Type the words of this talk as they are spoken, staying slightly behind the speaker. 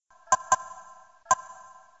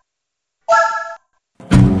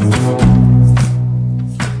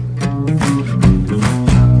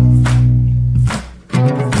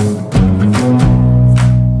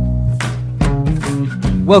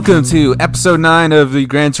Welcome to episode 9 of the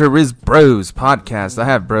Gran Turismo Bros podcast. I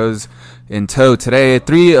have bros in tow today.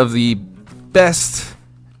 3 of the best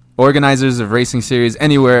organizers of racing series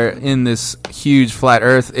anywhere in this huge flat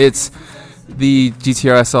earth. It's the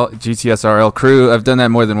GTSRL crew. I've done that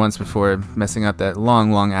more than once before, messing up that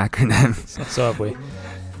long acronym. So have we.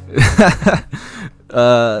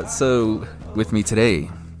 So with me today,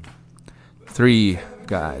 3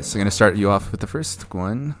 guys. I'm going to start you off with the first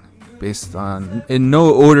one, based on, in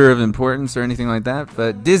no order of importance or anything like that,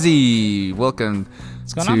 but Dizzy, welcome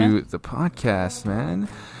to the podcast, man.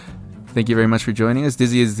 Thank you very much for joining us.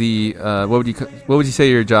 Dizzy is the, what would you say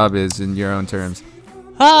your job is in your own terms?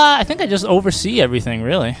 I think I just oversee everything,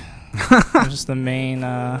 really. I'm just the main,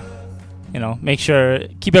 make sure,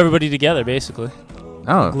 keep everybody together, basically.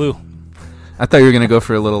 Oh. Glue. I thought you were going to go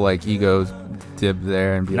for a little, ego dib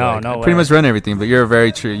there and be no pretty much run everything, but you're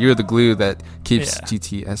you're the glue that keeps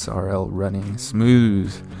GTSRL running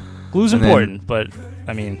smooth. Glue's important, but,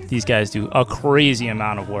 these guys do a crazy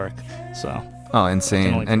amount of work, so. Oh,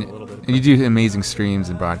 insane. And you do amazing streams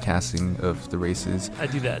and broadcasting of the races. I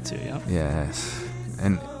do that too, yeah. Yes.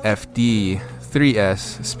 And FD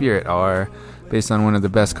 3S Spirit R, based on one of the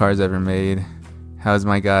best cars ever made. How's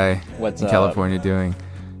my guy in California doing?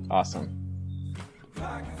 Awesome.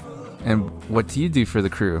 And what do you do for the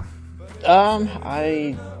crew?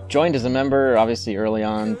 I joined as a member, obviously early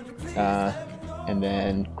on, and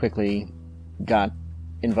then quickly got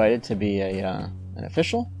invited to be an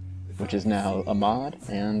official, which is now a mod,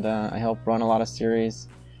 and I help run a lot of series,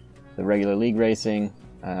 the regular league racing,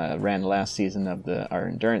 ran the last season of our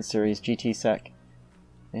endurance series, GTSEC,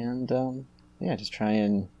 and just try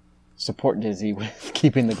and support Dizzy with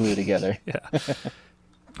keeping the glue together. Yeah.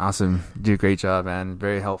 Awesome. You do a great job, man.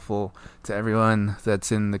 Very helpful to everyone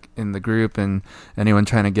that's in the group and anyone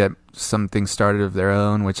trying to get something started of their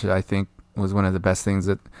own, which I think was one of the best things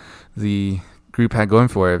that the group had going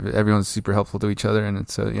for it. Everyone's super helpful to each other, and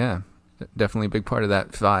it's definitely a big part of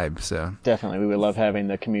that vibe. So definitely, we would love having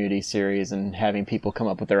the community series and having people come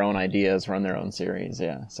up with their own ideas, run their own series.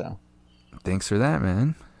 Yeah. So thanks for that,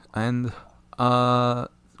 man. And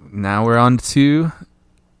now we're on to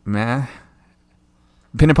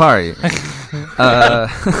Pinapari.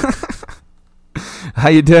 How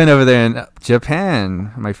you doing over there in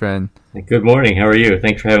Japan, my friend? Good morning. How are you?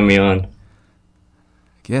 Thanks for having me on.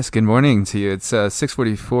 Yes, good morning to you. It's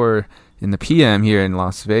 6:44 in the PM here in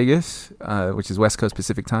Las Vegas, which is West Coast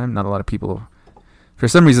Pacific time. Not a lot of people, for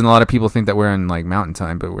some reason, a lot of people think that we're in Mountain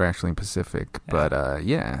time, but we're actually in Pacific.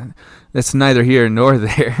 Yeah. But that's neither here nor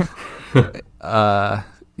there.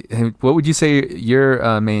 What would you say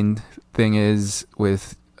your main thing is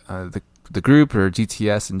with the group or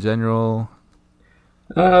GTS in general?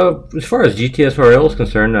 As far as GTSRL is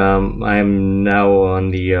concerned, I am now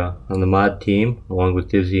on the mod team along with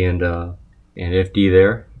Dizzy and FD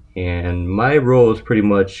there, and my role is pretty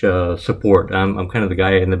much support. I'm kind of the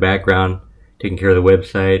guy in the background taking care of the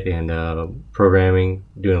website and programming,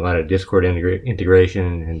 doing a lot of Discord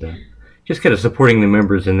integration, and just kind of supporting the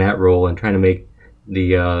members in that role and trying to make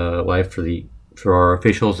the life for our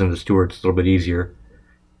officials and the stewards a little bit easier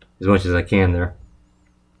as much as I can there.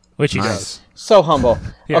 Which he does. So humble.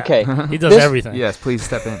 Yeah. Okay. He does everything. Yes, please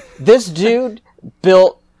step in. This dude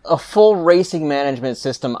built a full racing management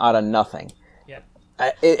system out of nothing. Yep.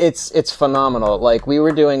 It's phenomenal. We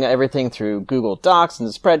were doing everything through Google Docs and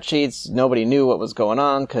the spreadsheets. Nobody knew what was going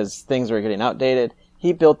on because things were getting outdated.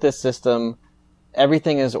 He built this system.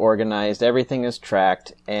 Everything is organized. Everything is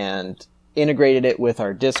tracked. And integrated it with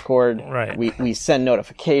our Discord. Right. We send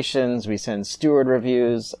notifications. We send steward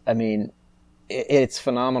reviews. It's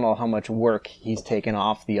phenomenal how much work he's taken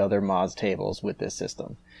off the other mods tables with this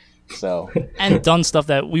system. So and done stuff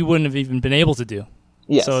that we wouldn't have even been able to do.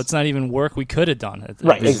 Yes. So it's not even work we could have done.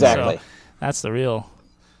 Right, exactly. So that's the real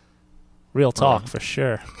talk for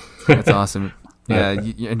sure. That's awesome. Yeah,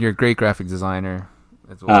 and you're a great graphic designer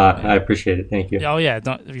as well. I appreciate it. Thank you. Oh yeah,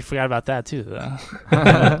 you forgot about that too.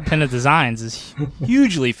 Pinna Designs is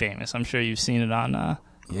hugely famous. I'm sure you've seen it on the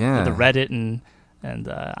Reddit and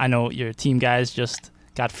I know your team guys just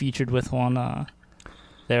got featured with one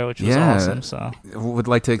there, which was awesome. So would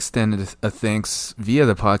like to extend a thanks via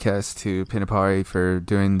the podcast to Pinapari for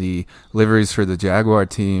doing the liveries for the Jaguar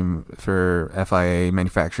team for FIA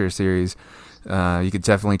Manufacturer Series. You could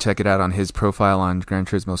definitely check it out on his profile on Gran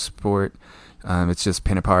Turismo Sport. It's just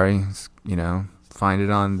Pinapari, find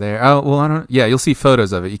it on there. Oh, well, you'll see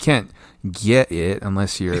photos of it. You can't get it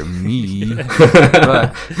unless you're me.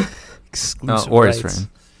 But exclusive or his rights.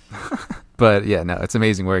 friend. But it's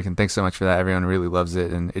amazing work, and thanks so much for that. Everyone really loves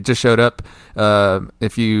it, and it just showed up.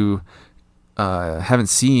 If you haven't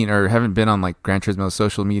seen or haven't been on like Gran Turismo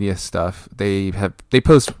social media stuff, they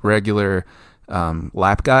post regular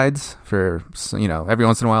lap guides for, every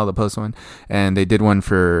once in a while they'll post one, and they did one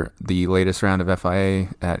for the latest round of FIA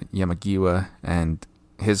at Yamagiwa, and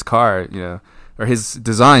his car, or his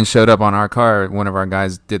design showed up on our car. One of our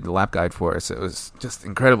guys did the lap guide for us. It was just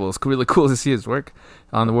incredible. It's really cool to see his work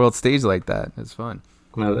on the world stage like that. It's fun.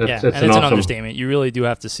 No, and it's an understatement. You really do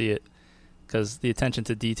have to see it because the attention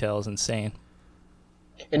to detail is insane.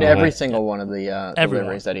 In every single one of the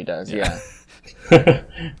deliveries that he does, yeah.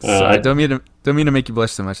 I don't mean to make you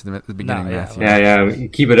blush so much at the beginning. No, yeah.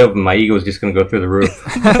 Keep it up. My ego is just going to go through the roof.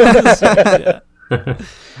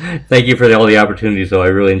 Thank you for all the opportunities, though. I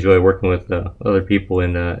really enjoy working with other people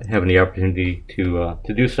and having the opportunity to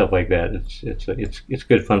do stuff like that. It's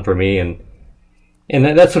good fun for me, and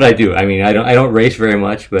that's what I do. I mean, I don't race very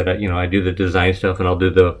much, but I do the design stuff, and I'll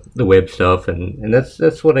do the web stuff, and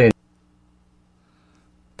that's what I.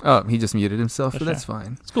 Oh, he just muted himself, but that's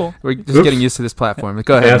fine. It's cool. We're just getting used to this platform.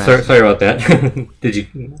 Go ahead. Yeah, sorry about that. Did you?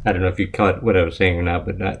 I don't know if you caught what I was saying or not,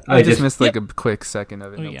 but I just missed a quick second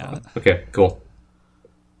of it. Okay, cool.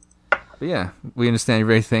 But yeah, we understand you're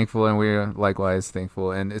very thankful, and we're likewise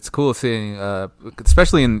thankful. And it's cool seeing,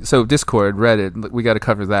 especially in Discord, Reddit. We got to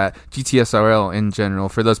cover that. GTSRL in general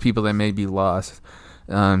for those people that may be lost.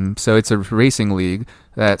 So it's a racing league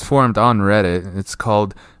that's formed on Reddit. It's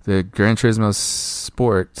called the Gran Turismo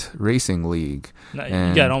Sport Racing League. No,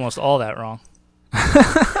 you got almost all that wrong.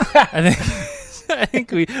 I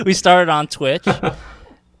think we started on Twitch.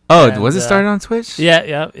 Was it started on Twitch?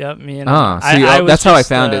 Yeah. Me and that's how I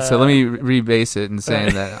found it. So let me rebase it and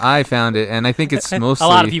saying that I found it, and I think it's mostly a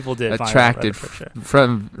lot of people did attracted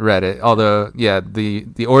from Reddit. Although,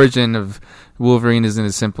 the origin of Wolverine isn't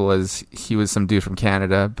as simple as he was some dude from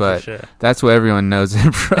Canada, but that's what everyone knows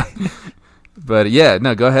him from. But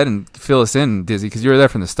go ahead and fill us in, Dizzy, because you were there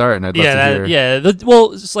from the start, and I'd love to hear.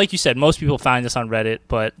 Well, it's like you said, most people find this on Reddit,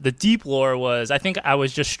 but the deep lore was, I think I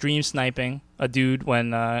was just stream sniping a dude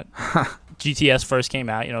when GTS first came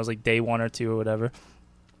out. It was like day 1 or 2 or whatever,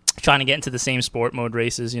 trying to get into the same sport mode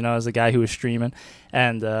races, as the guy who was streaming.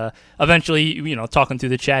 And eventually, talking through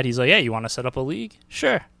the chat, he's like, "Hey, you want to set up a league?"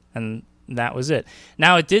 Sure. And that was it.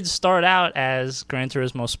 Now, it did start out as Gran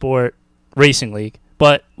Turismo Sport Racing League,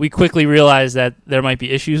 but we quickly realized that there might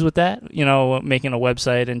be issues with that, making a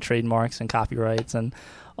website and trademarks and copyrights and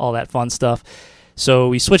all that fun stuff. So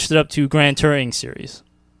we switched it up to Grand Touring Series.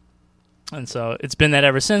 And so it's been that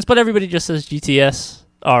ever since, but everybody just says GTS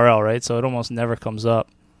RL, right? So it almost never comes up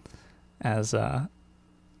as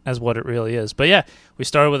what it really is. But we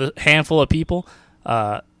started with a handful of people.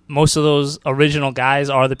 Most of those original guys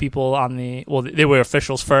are the people on they were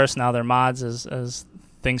officials first, now they're mods as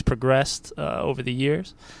things progressed over the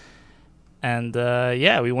years. And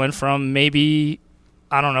we went from maybe,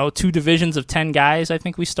 2 divisions of 10 guys I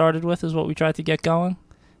think we started with is what we tried to get going.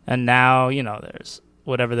 And now, there's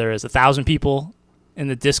whatever there is, 1,000 people in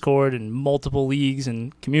the Discord and multiple leagues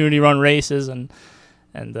and community-run races and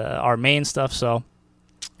our main stuff. So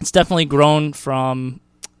it's definitely grown from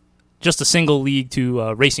just a single league to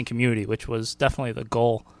a racing community, which was definitely the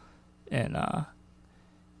goal in the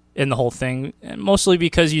whole thing, and mostly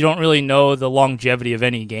because you don't really know the longevity of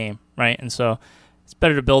any game, right? And so it's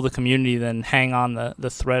better to build a community than hang on the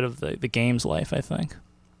thread of the game's life, I think.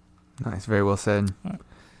 Nice, very well said. Right.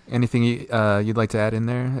 Anything you'd like to add in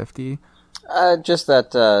there, FD? Just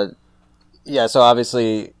that, so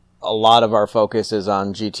obviously a lot of our focus is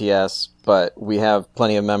on GTS, but we have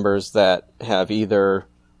plenty of members that have either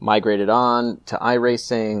migrated on to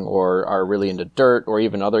iRacing or are really into dirt or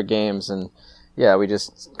even other games, and we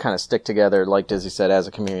just kind of stick together, like Dizzy said, as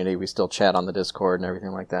a community. We still chat on the Discord and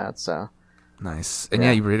everything like that. So nice. And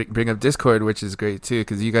you bring up Discord, which is great too,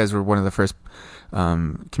 because you guys were one of the first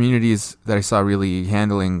communities that I saw really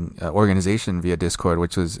handling organization via Discord,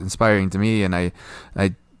 which was inspiring to me. And I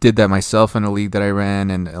did that myself in a league that I ran,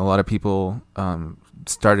 and a lot of people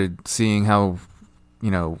started seeing how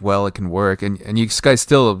well it can work. And you guys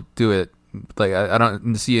still do it. Like I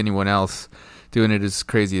don't see anyone else doing it as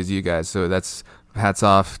crazy as you guys, so that's hats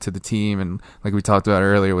off to the team. And like we talked about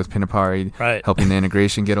earlier with Pinapari, helping the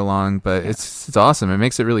integration get along, but it's awesome. It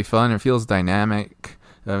makes it really fun. It feels dynamic,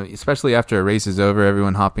 especially after a race is over.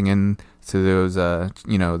 Everyone hopping in to those,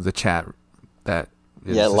 the chat that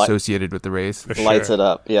is associated with the race. Lights it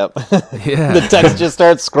up. Yep. Yeah. The text just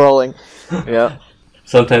starts scrolling. Yeah.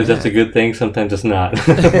 Sometimes that's a good thing. Sometimes it's not.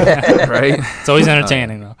 Right. It's always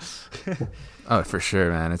entertaining though. Oh, for sure,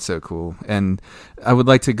 man. It's so cool. And I would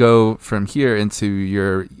like to go from here into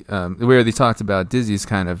your, we already talked about Dizzy's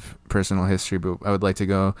kind of personal history, but I would like to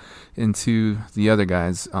go into the other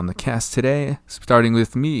guys on the cast today, starting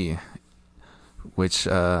with me, which,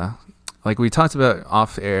 like we talked about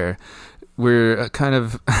off air, we're kind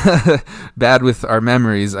of bad with our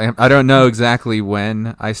memories. I don't know exactly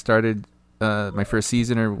when I started my first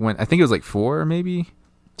season, or when. I think it was like 4 maybe.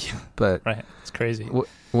 But right, it's crazy.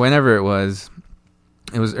 Whenever it was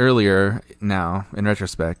earlier now in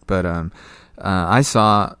retrospect. But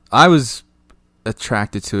I was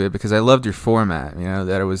attracted to it because I loved your format. You know,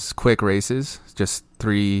 that it was quick races, just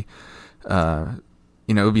 3.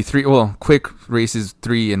 It would be 3. Well, quick races,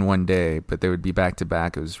 3 in one day, but they would be back to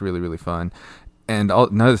back. It was really, really fun. And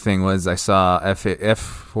another thing was I saw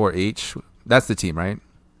F4H. That's the team, right?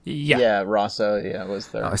 Yeah, Rosso. Yeah, was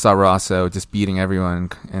there. I saw Rosso just beating everyone,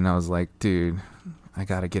 and I was like, dude, I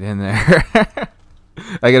gotta get in there.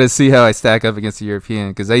 I gotta see how I stack up against the European,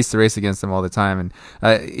 because I used to race against them all the time, and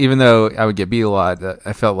even though I would get beat a lot,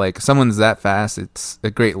 I felt like someone's that fast, it's a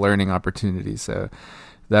great learning opportunity. So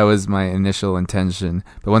that was my initial intention.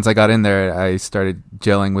 But once I got in there, I started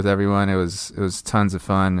gelling with everyone. It was tons of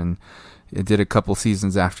fun, and I did a couple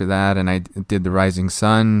seasons after that, and I did the Rising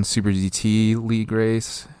Sun Super GT League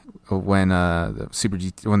race when the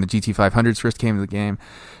GT 500s first came to the game,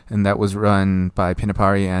 and that was run by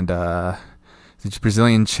Pinapari and the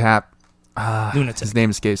Brazilian chap. Lunatic. His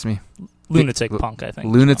name escapes me. Lunatic Punk, I think.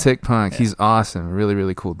 Lunatic Punk. Yeah. He's awesome. Really,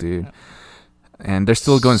 really cool dude. Yeah. And they're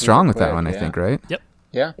still going strong with that one, I think, right? Yep.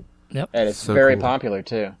 Yeah. Yep. And it's so very popular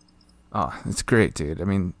too. Oh, it's great, dude. I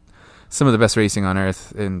mean, some of the best racing on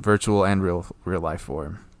earth in virtual and real life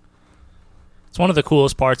form. It's one of the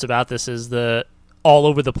coolest parts about this is the all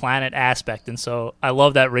over the planet aspect, and so I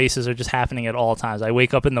love that races are just happening at all times. I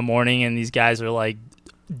wake up in the morning and these guys are like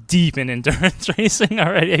deep in endurance racing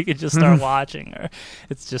already. I could just start watching, or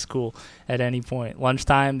it's just cool at any point.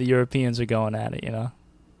 Lunchtime, the Europeans are going at it.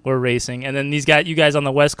 We're racing, and then you guys on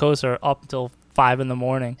the West Coast are up until 5 in the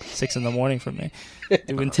morning, 6 in the morning for me,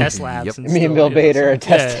 doing test laps. Yep. And me and Bill Bader are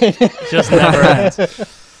testing. Yeah, just never ends.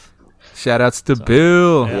 Shout outs to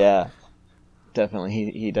Bill. Yeah, definitely.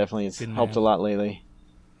 He definitely has helped a lot lately.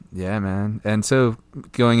 Yeah, man. And so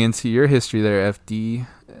going into your history there, FD,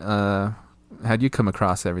 how'd you come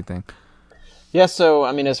across everything? Yeah, so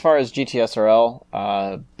I mean, as far as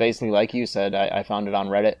GTSRL, basically like you said, I found it on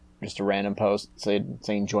Reddit. Just a random post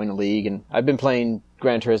saying join a league, and I've been playing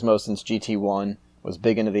Gran Turismo since GT1, was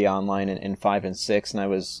big into the online in 5 and 6, and I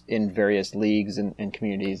was in various leagues and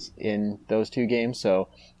communities in those 2 games, so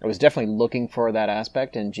I was definitely looking for that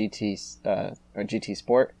aspect in GT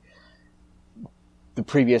Sport. The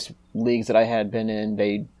previous leagues that I had been in,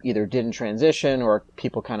 they either didn't transition or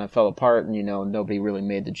people kind of fell apart, and nobody really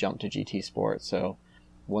made the jump to GT Sport, so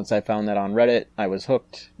once I found that on Reddit, I was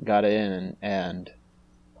hooked, got in, and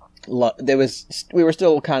we were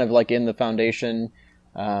still kind of like in the foundation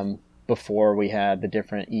before we had the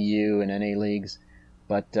different EU and NA leagues,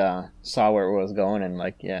 but saw where it was going and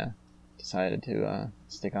decided to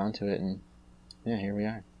stick onto it, and here we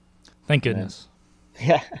are. Thank goodness.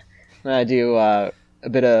 Yeah, I do a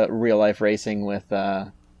bit of real life racing with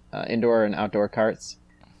indoor and outdoor karts.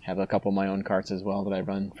 Have a couple of my own karts as well that I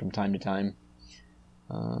run from time to time,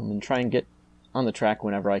 and try and get on the track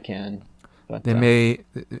whenever I can. But,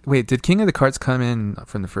 wait, did King of the Karts come in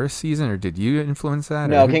from the first season, or did you influence that?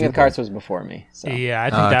 No, King of the Karts was before me. So. Yeah, I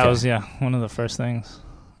think that was one of the first things.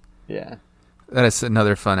 Yeah. That is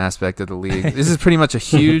another fun aspect of the league. This is pretty much a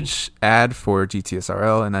huge ad for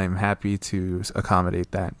GTSRL, and I'm happy to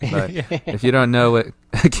accommodate that. But if you don't know what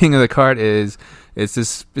King of the Kart is,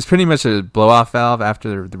 it's pretty much a blow-off valve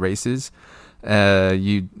after the races.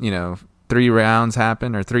 3 rounds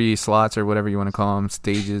happen, or 3 slots, or whatever you want to call them.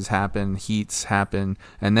 Stages happen, heats happen,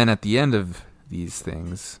 and then at the end of these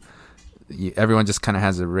things, everyone just kind of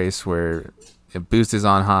has a race where boost is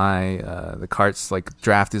on high, the karts, like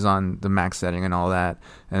draft is on the max setting and all that,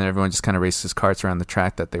 and everyone just kind of races karts around the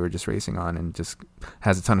track that they were just racing on, and just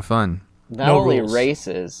has a ton of fun. Not only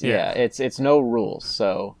races, it's no rules,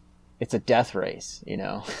 so it's a death race,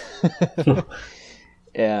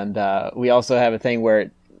 And we also have a thing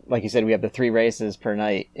where, like you said, we have the 3 races per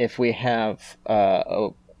night. If we have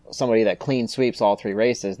somebody that clean sweeps all 3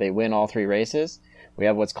 races, they win all 3 races. We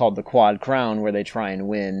have what's called the Quad Crown, where they try and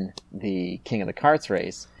win the King of the Karts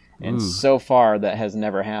race. And so far, that has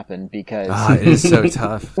never happened because... it is so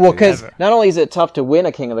tough. Well, because not only is it tough to win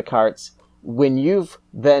a King of the Karts, when you've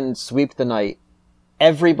then swept the night,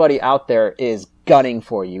 everybody out there is gunning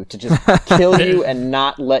for you to just kill you and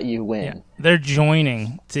not let you win. Yeah. They're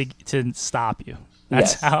joining to stop you.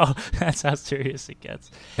 That's how serious it gets.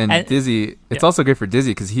 And Dizzy, it's also great for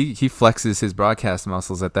Dizzy because he flexes his broadcast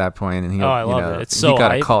muscles at that point, and I love it. It's so you got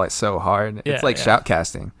to hype. call it so hard. It's like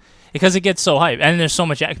shoutcasting. Because it gets so hype, and there's so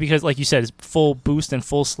much because, like you said, it's full boost and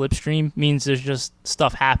full slipstream means there's just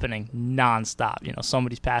stuff happening nonstop.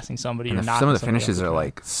 Somebody's passing somebody. And some of the finishes are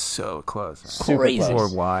like so close, crazy,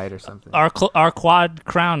 or wide or something. Our quad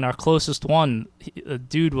crown, our closest one, the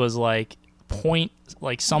dude was like point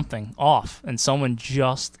something off, and someone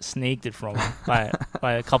just snaked it from him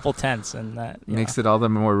by a couple tenths, and that makes it all the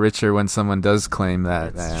more richer when someone does claim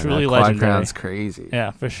that. It's truly quad legendary. crown's crazy.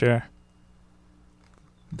 Yeah, for sure.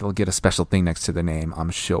 They'll get a special thing next to their name, I'm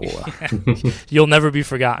sure. You'll never be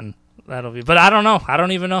forgotten. That'll be. But I don't know. I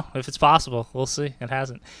don't even know if it's possible. We'll see. It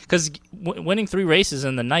hasn't. Because winning 3 races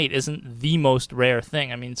in the night isn't the most rare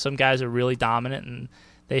thing. I mean, some guys are really dominant and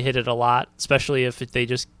they hit it a lot, especially if they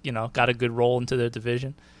just got a good roll into their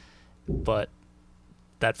division. But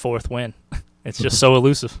that 4th win, it's just so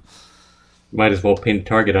elusive. Might as well paint a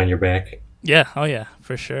target on your back. Yeah. Oh yeah,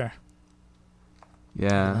 for sure.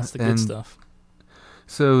 Yeah, that's the good stuff.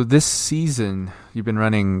 So this season, you've been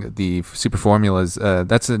running the Super Formulas.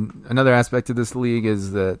 That's another aspect of this league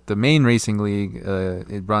is that the main racing league,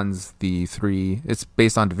 it runs the 3. It's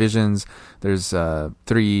based on divisions. There's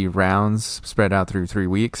 3 rounds spread out through 3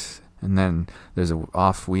 weeks. And then there's an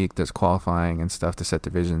off week, there's qualifying and stuff to set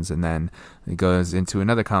divisions, and then it goes into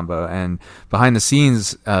another combo. And behind the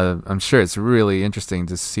scenes, I'm sure it's really interesting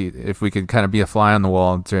to see if we could kind of be a fly on the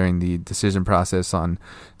wall during the decision process on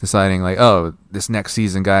deciding, like, oh, this next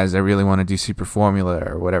season, guys, I really want to do Super Formula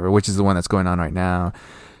or whatever, which is the one that's going on right now.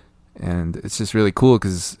 And it's just really cool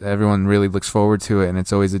because everyone really looks forward to it, and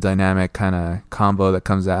it's always a dynamic kind of combo that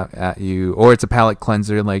comes out at you. Or it's a palate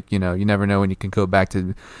cleanser, like, you never know when you can go back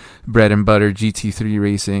to bread and butter GT3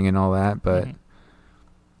 racing and all that. But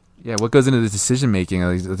yeah, what goes into the decision making?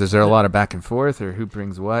 Is there a lot of back and forth, or who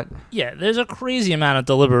brings what? Yeah, there's a crazy amount of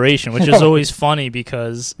deliberation, which is always funny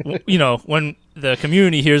because when the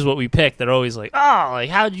community hears what we pick, they're always like, "Oh, like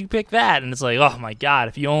how'd you pick that?" And it's like, "Oh my god,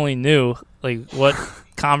 if you only knew like what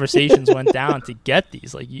conversations went down to get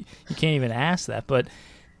these. Like you can't even ask that." But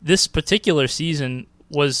this particular season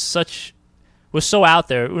was so out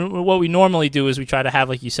there. What we normally do is we try to have,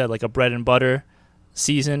 like you said, like a bread and butter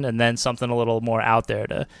season, and then something a little more out there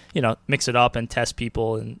to mix it up and test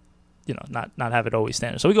people, and not have it always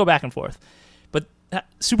standard. So we go back and forth. But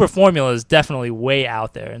Super Formula is definitely way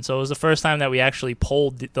out there, and so it was the first time that we actually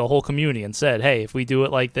polled the whole community and said, hey, if we do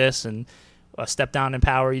it like this and step down in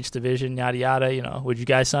power each division, yada yada, would you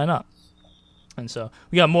guys sign up? And so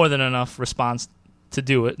we got more than enough response to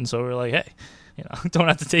do it, and so we're like, hey, don't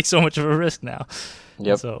have to take so much of a risk now.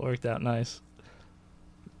 Yep. So it worked out nice.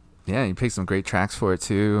 Yeah, you picked some great tracks for it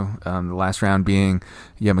too. The last round being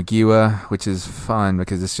Yamagiwa, which is fun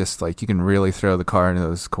because it's just like you can really throw the car into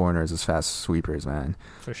those corners as fast sweepers, man.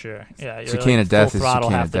 For sure. Yeah, chicane of death is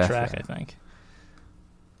chicane half of the death. track, I think.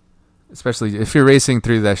 Especially if you're racing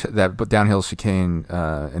through that downhill chicane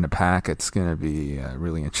in a pack, it's going to be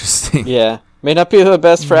really interesting. Yeah. May not be the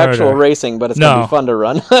best for actual racing, but it's going to be fun to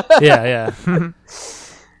run. Yeah.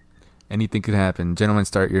 Anything could happen. Gentlemen,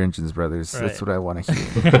 start your engines, brothers. Right. That's what I want to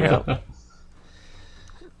hear. Yep.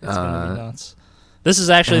 It's going to be nuts. This is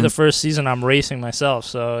actually the first season I'm racing myself,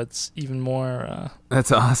 so it's even more...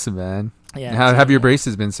 That's awesome, man. Yeah. How have your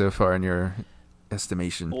races been so far in your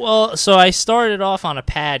estimation? Well, so I started off on a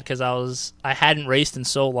pad because I hadn't raced in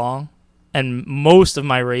so long, and most of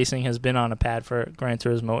my racing has been on a pad for Gran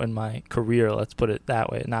Turismo in my career. Let's put it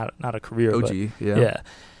that way. Not a career, OG, but yeah.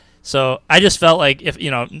 So I just felt like if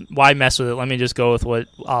why mess with it? Let me just go with what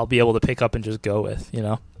I'll be able to pick up and just go with,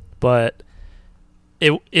 But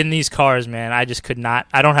in these cars, man, I just could not.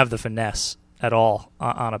 I don't have the finesse at all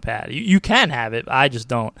on a pad. You can have it, I just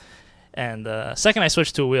don't. And second I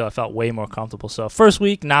switched to a wheel, I felt way more comfortable. So first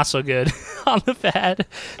week, not so good on the pad.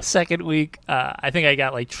 Second week, I think I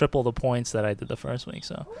got like triple the points that I did the first week.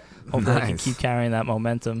 So hopefully I can keep carrying that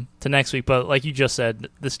momentum to next week. But like you just said,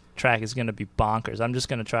 this track is going to be bonkers. I'm just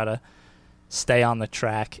going to try to stay on the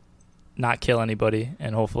track, not kill anybody,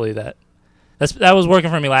 and hopefully that was working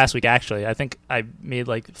for me last week, actually. I think I made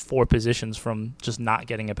like 4 positions from just not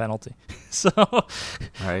getting a penalty. So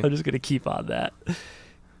I'm just going to keep on that.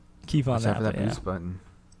 Keep on that boost button.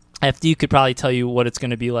 FD could probably tell you what it's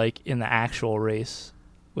going to be like in the actual race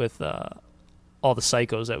with all the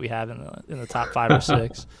psychos that we have in the top 5 or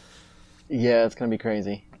 6. Yeah, it's going to be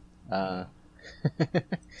crazy.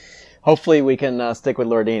 Hopefully we can stick with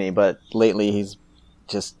Lordini, but lately he's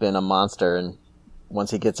just been a monster, and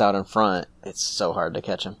once he gets out in front, it's so hard to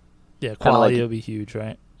catch him. Yeah, quality will be huge,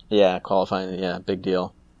 right? Yeah, qualifying, big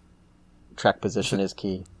deal. track position is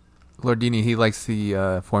key. Lordini, he likes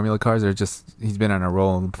the Formula cars, or just he's been on a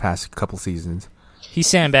roll in the past couple seasons? He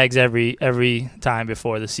sandbags every time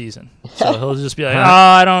before the season. So he'll just be like,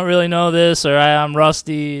 I don't really know this, or I'm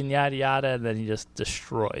rusty, and yada, yada, and then he just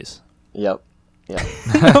destroys. Yep.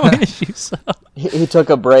 No issues. He took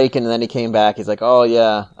a break, and then he came back. He's like, I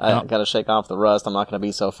got to shake off the rust. I'm not going to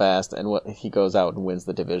be so fast. And he goes out and wins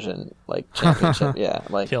the division, championship.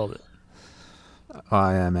 Killed it.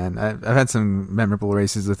 Oh, yeah, man. I've had some memorable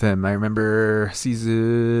races with him. I remember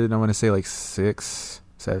season, I want to say 6,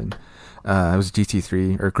 7. It was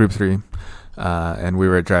GT3 or Group 3, and we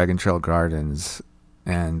were at Dragon Trail Gardens,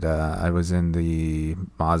 and I was in the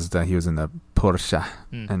Mazda, he was in the Porsche,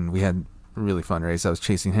 and we had a really fun race. I was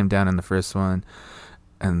chasing him down in the first one,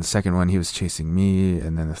 and the second one he was chasing me,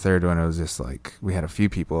 and then the third one it was just we had a few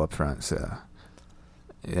people up front. So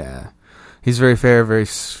yeah, he's very fair, very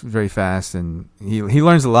very fast, and he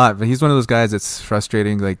learns a lot. But he's one of those guys that's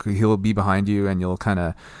frustrating. He'll be behind you, and you'll kind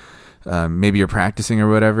of. Maybe you're practicing or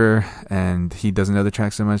whatever, and he doesn't know the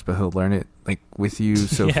track so much, but he'll learn it with you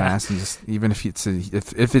so fast, and just even if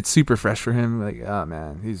it's super fresh for him, oh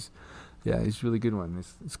man, he's a really good one.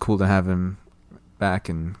 It's cool to have him back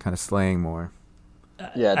and kind of slaying more.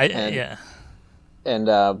 And I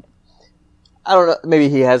don't know, maybe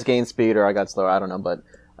he has gained speed or I got slower, I don't know, but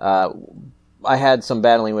I had some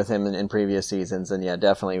battling with him in previous seasons, and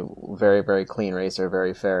definitely very very clean racer,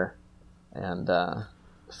 very fair, and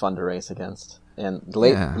fun to race against. And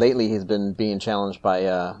lately he's been being challenged by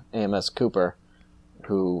AMS Cooper,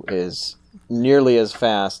 who is nearly as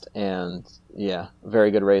fast and very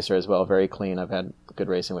good racer as well, very clean. I've had good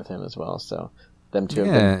racing with him as well, so them two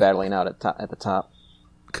have been battling out at the top.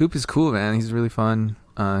 Coop is cool, man. He's really fun.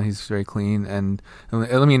 He's very clean, and I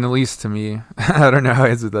mean, at least to me, I don't know how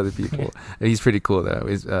it is with other people. He's pretty cool though.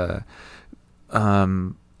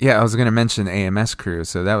 I was going to mention AMS crew,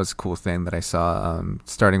 so that was a cool thing that I saw,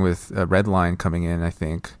 starting with Redline coming in, I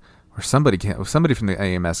think, or somebody from the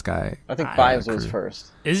AMS guy. I think Fives was first.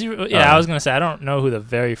 Is he? Yeah, I was going to say, I don't know who the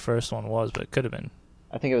very first one was, but it could have been.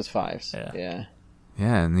 I think it was Fives. Yeah,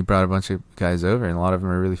 and he brought a bunch of guys over, and a lot of them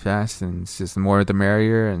are really fast, and it's just the more the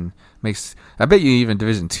merrier, and I bet you even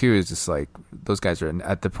Division 2 is just those guys are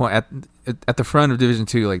at the point at the front of Division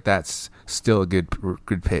 2, that's still a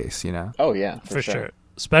good pace, you know? Oh yeah, for sure.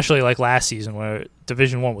 Especially last season where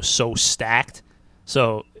Division 1 was so stacked,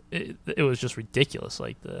 so it was just ridiculous.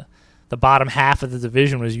 The bottom half of the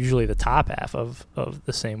division was usually the top half of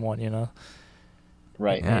the same one, you know?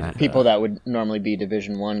 Right. Yeah. People that would normally be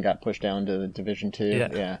Division 1 got pushed down to Division 2.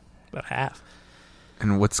 Yeah. About half.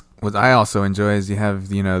 And what I also enjoy is you have,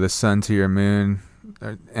 the sun to your moon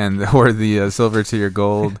or the silver to your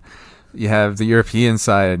gold. You have the European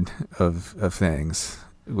side of things,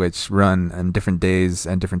 which run on different days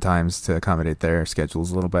and different times to accommodate their schedules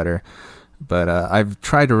a little better. But I've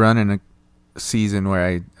tried to run in a season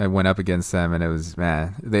where I went up against them, and it was,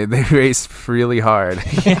 man, they raced really hard.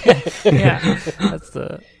 Yeah, that's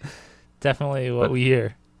definitely what we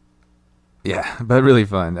hear. Yeah, but really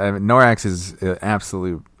fun. Norax is an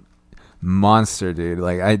absolute monster, dude.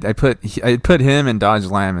 I put him and Dodge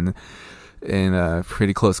Lamb in a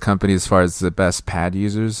pretty close company as far as the best pad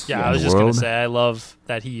users. Yeah, I was just gonna say, I love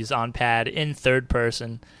that he's on pad in third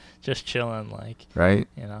person, just chilling, right.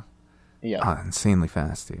 Yeah, insanely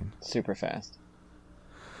fast, dude. Super fast.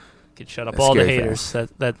 Could shut up all the haters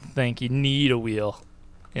that think you need a wheel,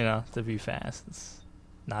 to be fast. It's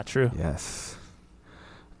not true. Yes.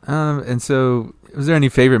 And so, was there any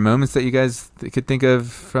favorite moments that you guys could think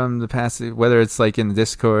of from the past, whether it's in the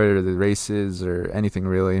Discord or the races or anything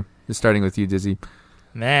really? Just starting with you, Dizzy.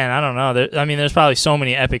 Man, I don't know. There's probably so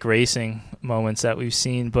many epic racing moments that we've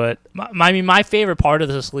seen, but my favorite part of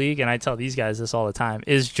this league, and I tell these guys this all the time,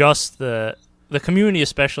 is just the community,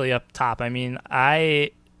 especially up top. I mean,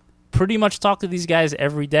 I pretty much talk to these guys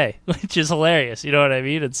every day, which is hilarious. You know what I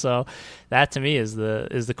mean? And so that to me is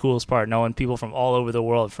the coolest part, knowing people from all over the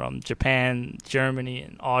world, from Japan, Germany,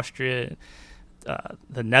 and Austria,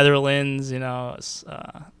 the Netherlands,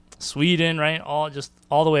 Sweden, right? All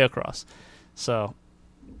the way across. So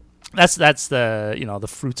that's the the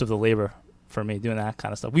fruits of the labor for me, doing that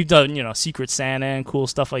kind of stuff. We've done Secret Santa and cool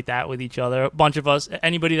stuff like that with each other. A bunch of us,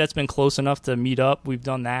 anybody that's been close enough to meet up, we've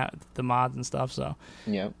done that, the mods and stuff. So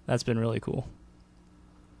that's been really cool.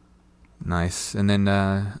 Nice. And then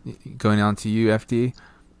going on to you, FD.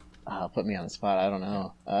 Put me on the spot. I don't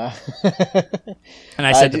know. And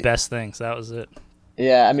I said the best thing, so that was it.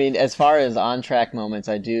 Yeah, I mean, as far as on-track moments,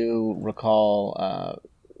 I do recall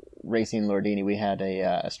racing Lordini. We had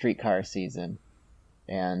a streetcar season,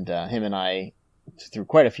 and him and I through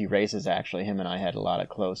quite a few races, actually. Him and I had a lot of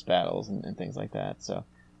close battles and things like that. So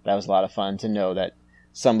that was a lot of fun to know that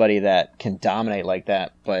somebody that can dominate like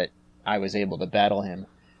that, but I was able to battle him.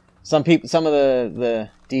 Some of the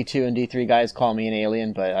D2 and D3 guys call me an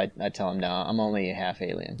alien, but I tell them, no, I'm only a half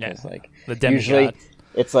alien. Because the demigod. Usually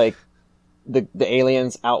it's like the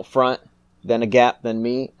aliens out front, then a gap, then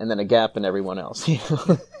me, and then a gap and everyone else.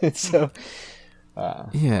 So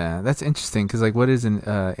yeah, that's interesting, because what is an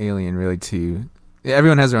alien really to...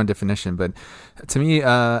 Everyone has their own definition, but to me,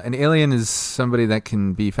 an alien is somebody that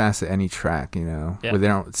can be fast at any track, where they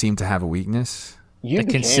don't seem to have a weakness. The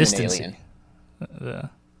consistency.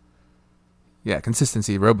 Yeah,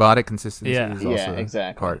 consistency, robotic consistency is also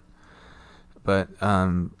exactly. part. But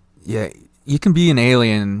you can be an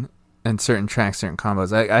alien in certain tracks, certain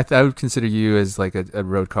combos. I would consider you as a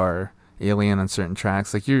road car alien on certain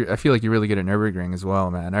tracks. I feel like you're really good at Nürburgring as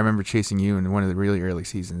well, man. I remember chasing you in one of the really early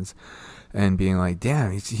seasons and being like,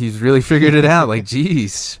 damn, he's really figured it out.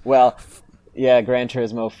 Geez. Well, yeah, Gran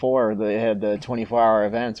Turismo 4, they had the 24-hour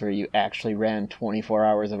events where you actually ran 24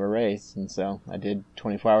 hours of a race. And so I did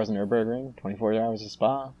 24 hours in Nürburgring, 24 hours of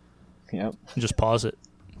Spa. Yep. Just pause it.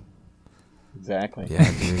 Exactly. Yeah,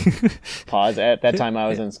 dude. Pause. At that time I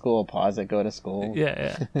was in school. Pause it, go to school.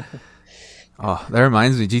 Yeah. Oh, that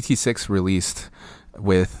reminds me, GT6 released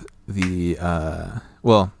with the...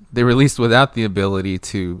 they released without the ability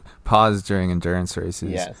to pause during endurance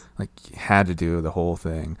races. Yes. You had to do the whole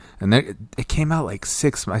thing. And then it came out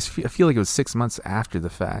 6 months. I feel like it was 6 months after the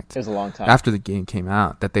fact. It was a long time. After the game came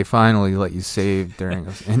out, that they finally let you save during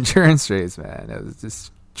an endurance race, man. It was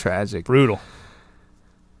just tragic. Brutal.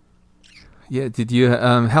 Yeah, did you...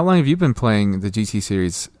 how long have you been playing the GT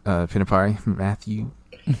series, Pinapari, Matthew?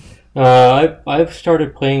 I've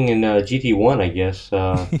started playing in GT1, I guess.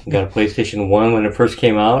 Got a PlayStation 1 when it first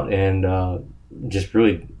came out, and just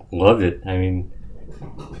really loved it. I mean,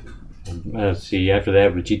 let's see, after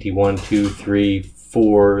that with GT1, 2, 3,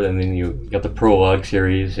 4, and then you got the Prologue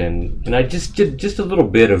series, and I just did just a little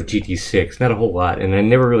bit of GT6, not a whole lot, and I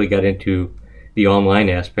never really got into the online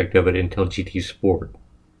aspect of it until GT Sport.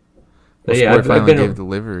 But Sport finally gave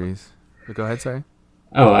deliveries. But go ahead, sorry.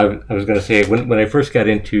 Oh, I was going to say, when I first got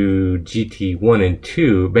into GT1 and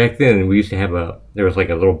 2, back then we used to have there was a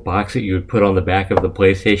little box that you would put on the back of the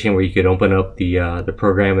PlayStation where you could open up the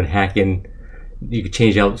program and hack in. You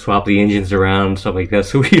could swap the engines around, stuff like that.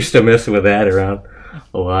 So we used to mess with that around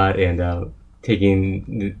a lot, and I don't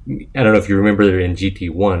know if you remember in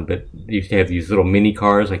GT1, but they used to have these little mini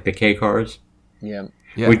cars, like the K cars. Yeah.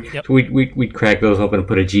 Yeah. We'd crack those open and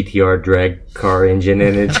put a GTR drag car engine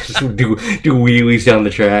in it, just do wheelies down the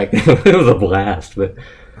track. It was a blast. But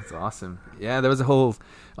that's awesome. Yeah, there was a whole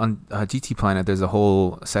on GT Planet. There's a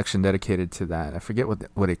whole section dedicated to that. I forget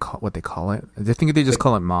what they call it. I think they just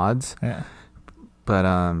call it mods. Yeah. But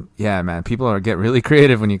yeah, man, people get really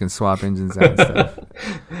creative when you can swap engines out and stuff.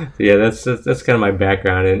 Yeah, that's kind of my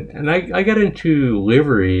background, and I got into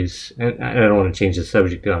liveries, and I don't want to change the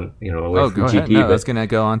subject on away from go GT. Ahead. No, but I was gonna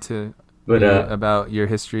go on to about your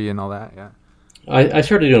history and all that. Yeah, I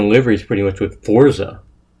started doing liveries pretty much with Forza,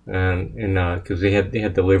 and because they had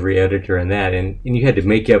the livery editor and that, and you had to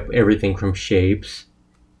make up everything from shapes,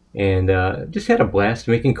 and just had a blast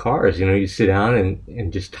making cars. You sit down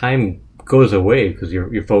and just time goes away because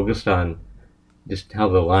you're focused on just how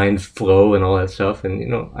the lines flow and all that stuff.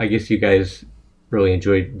 And I guess you guys really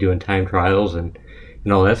enjoy doing time trials and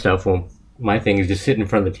all that stuff. Well, my thing is just sitting in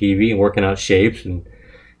front of the TV and working out shapes and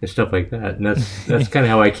stuff like that. And that's kind of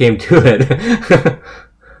how I came to it.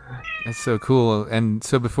 That's so cool. And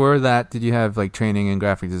so before that, did you have training in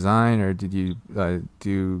graphic design, or did you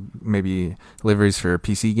do maybe liveries for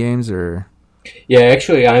PC games or? Yeah,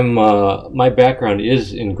 actually, I'm my background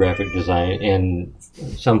is in graphic design and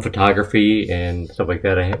some photography and stuff like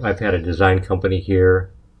that. I've had a design company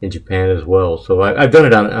here in Japan as well, so I've done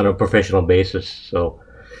it on a professional basis. So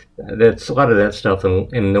that's a lot of that stuff,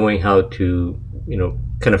 and knowing how to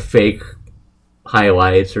kind of fake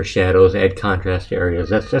highlights or shadows, add contrast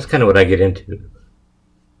areas. That's kind of what I get into.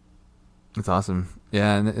 That's awesome.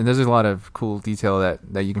 Yeah, and there's a lot of cool detail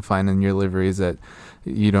that you can find in your liveries that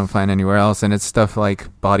you don't find anywhere else, and it's stuff like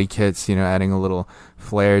body kits, adding a little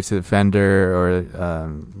flare to the fender, or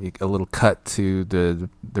a little cut to the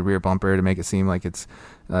rear bumper to make it seem like it's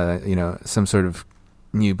some sort of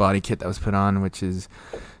new body kit that was put on, which is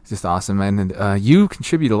just awesome. And you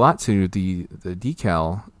contribute a lot to the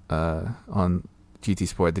decal on GT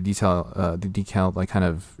Sport, the decal kind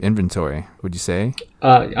of inventory, would you say?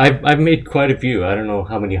 I've made quite a few. I don't know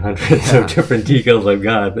how many hundreds of different decals I've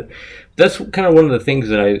got, but that's kind of one of the things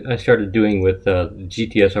that I started doing with the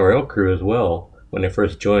GTS RL crew as well. when I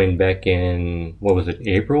first joined back in, what was it,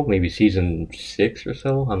 April? Maybe season 6 or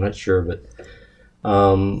so? I'm not sure, but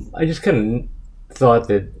I just kind of thought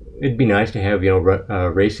that it'd be nice to have,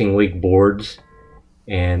 racing league boards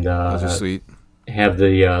and those are sweet. Have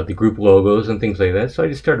the group logos and things like that. So I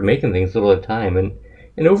just started making things little at a time, and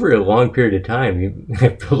over a long period of time, I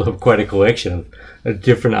built up quite a collection of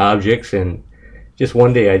different objects. And just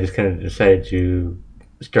one day, I just kind of decided to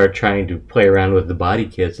start trying to play around with the body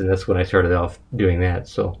kits, and that's when I started off doing that.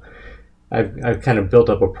 So I've kind of built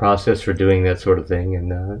up a process for doing that sort of thing,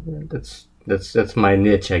 and that's my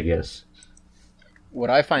niche, I guess. What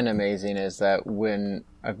I find amazing is that when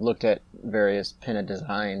I've looked at various Pinna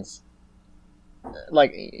designs,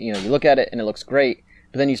 like, you look at it and it looks great,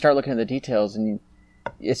 but then you start looking at the details and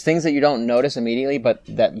it's things that you don't notice immediately, but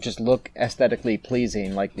that just look aesthetically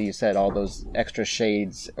pleasing. Like you said, all those extra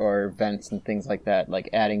shades or vents and things like that, like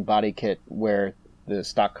adding body kit where the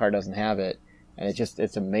stock car doesn't have it. And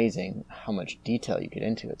it's amazing how much detail you get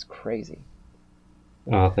into. It's crazy.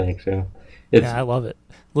 Oh, thanks. Yeah, I love it.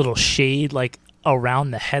 Little shade, like around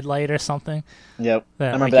the headlight or something. Yep. I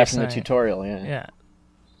remember that from the tutorial. Yeah.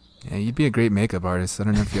 Yeah, you'd be a great makeup artist. I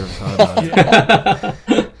don't know if you ever thought about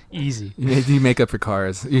it. Easy. You do makeup for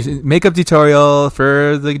cars. Makeup tutorial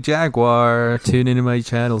for the Jaguar. Tune into my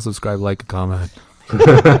channel. Subscribe, like, comment.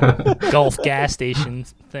 Gulf gas station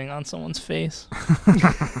thing on someone's face.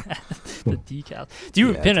 The decal.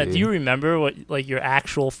 Pinna, do you remember what, like, your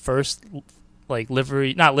actual first, like,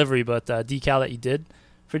 livery, not livery, but decal that you did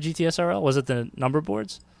for GTSRL? Was it the number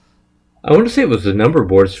boards? I want to say it was the number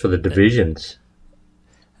boards for the divisions.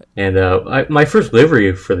 And my first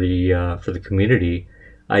livery for the community,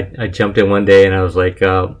 I jumped in one day and I was like,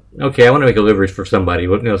 okay, I want to make a livery for somebody.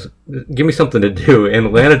 Give me something to do. And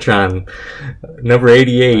Lanatron, number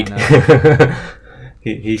 88,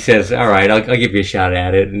 he says, all right, I'll give you a shot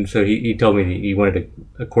at it. And so he told me he wanted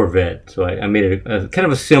a Corvette. So I made a kind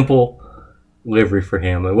of a simple livery for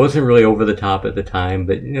him. It wasn't really over the top at the time,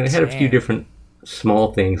 but it had a few different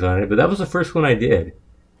small things on it. But that was the first one I did.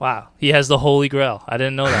 Wow, he has the holy grail. I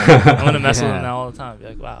didn't know that. I'm gonna mess with him now all the time. Be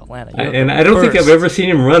like, wow, Lana. And I don't think I've ever seen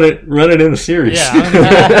him run it in a series.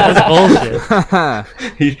 Yeah, that's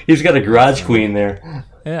bullshit. He's got a garage queen there.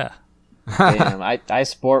 Yeah. Damn, I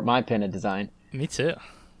sport my Pinna design. Me too.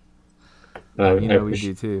 We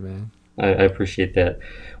do too, man. I appreciate that.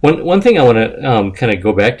 One thing I want to kind of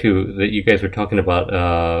go back to that you guys were talking about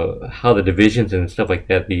how the divisions and stuff like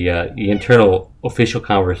that, the internal official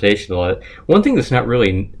conversation. One thing that's not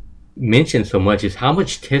really mentioned so much is how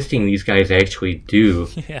much testing these guys actually do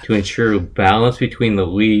to ensure balance between the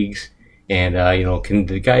leagues. And can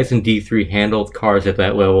the guys in D3 handle cars at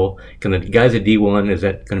that level? Can the guys at D1, is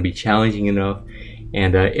that going to be challenging enough?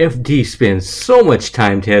 And FD spends so much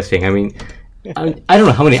time testing. I mean, I don't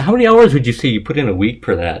know how many hours would you say you put in a week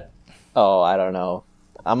for that? Oh, I don't know.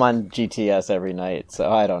 I'm on GTS every night,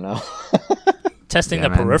 so I don't know. Testing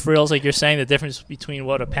peripherals, like you're saying, the difference between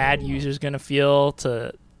what a pad user is going to feel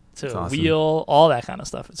to a wheel, all that kind of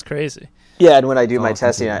stuff. It's crazy. Yeah, and when I do my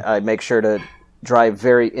testing, I make sure to drive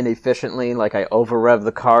very inefficiently. Like I over-rev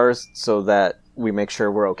the cars so that we make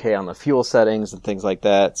sure we're okay on the fuel settings and things like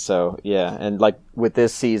that. So, yeah, and like with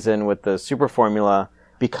this season, with the Super Formula,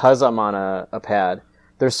 because I'm on a pad,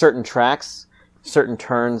 there's certain tracks, certain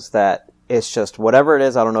turns that it's just whatever it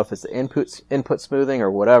is. I don't know if it's the input smoothing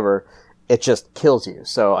or whatever. It just kills you.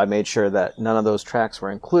 So I made sure that none of those tracks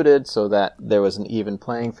were included so that there was an even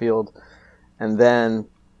playing field. And then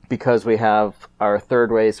because we have our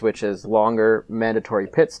third race, which is longer mandatory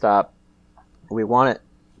pit stop, we want it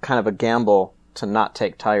kind of a gamble to not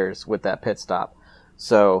take tires with that pit stop.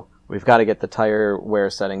 So we've got to get the tire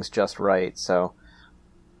wear settings just right. So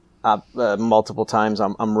multiple times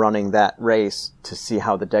I'm running that race to see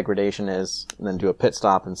how the degradation is, and then do a pit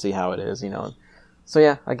stop and see how it is, So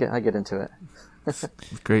yeah, I get into it.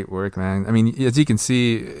 Great work, man. I mean, as you can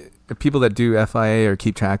see, people that do FIA or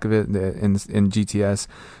keep track of it in GTS,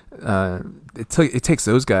 it takes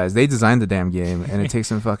those guys. They designed the damn game, and it takes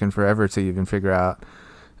them fucking forever to even figure out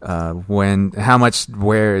how much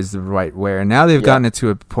wear is the right wear. And now they've gotten it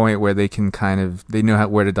to a point where they can they know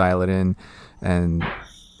where to dial it in, and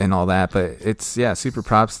all that. But it's super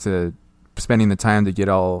props to spending the time to get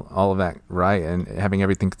all of that right and having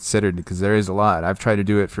everything considered, because there is a lot. I've tried to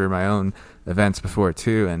do it for my own events before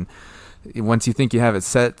too, and once you think you have it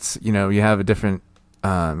set, you have a different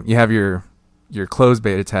you have your closed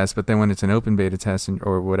beta test, but then when it's an open beta test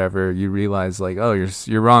or whatever, you realize like, oh,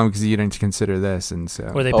 you're wrong because you didn't consider this. And so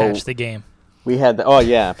or they patched the game. We had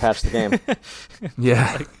patched the game.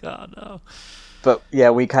 Yeah. Like, oh no. But yeah,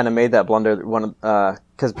 we kind of made that blunder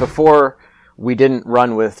because before we didn't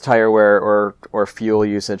run with tire wear or fuel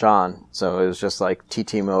usage on. So it was just like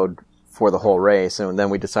TT mode for the whole race. And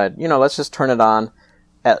then we decided, let's just turn it on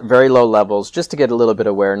at very low levels just to get a little bit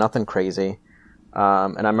of wear, nothing crazy.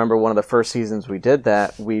 And I remember one of the first seasons we did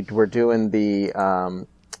that, we were doing the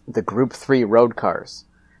Group 3 road cars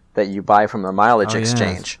that you buy from the mileage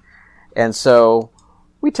exchange. And so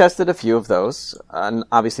we tested a few of those. And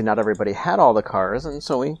obviously not everybody had all the cars, and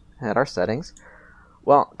so we had our settings.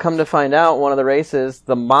 Well, come to find out, one of the races,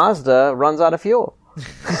 the Mazda runs out of fuel.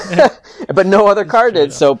 But no other car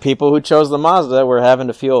did, so people who chose the Mazda were having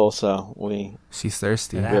to fuel, so she's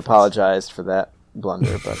thirsty. We apologized for that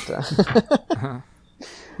blunder, but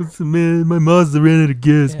man, my Mazda ran out of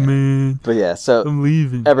gas, man. But yeah, so I'm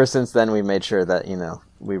leaving. Ever since then, we made sure that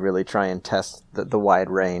we really try and test the wide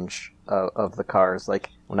range of the cars. Like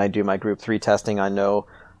when I do my Group 3 testing, I know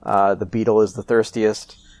the Beetle is the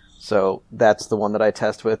thirstiest, so that's the one that I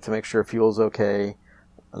test with to make sure fuel's okay.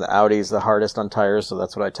 The Audi's the hardest on tires, so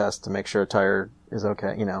that's what I test to make sure a tire is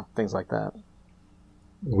okay, things like that.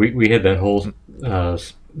 We had that whole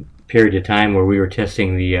period of time where we were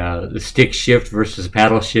testing the stick shift versus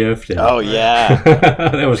paddle shift. And oh, yeah.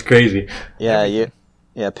 That was crazy.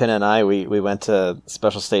 Yeah, Pin and I, we went to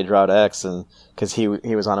Special Stage Route X, and because he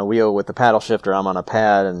was on a wheel with the paddle shifter, I'm on a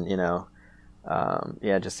pad, and,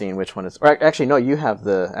 just seeing which one is... Or actually, no, you have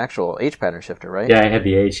the actual H pattern shifter, right? Yeah, I had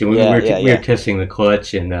the H, and we were testing the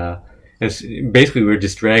clutch, and basically we were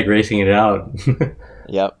just drag racing it out.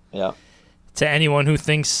 Yep. To anyone who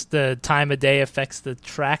thinks the time of day affects the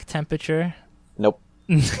track temperature, nope.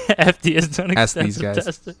 FD has done extensive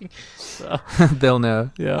testing, so. They'll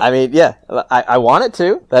know. Yeah. I mean, I want it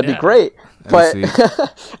to. That'd be great. But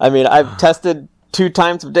I mean, I've tested 2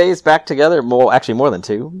 times of days back together. Actually, more than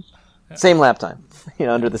 2. Same lap time.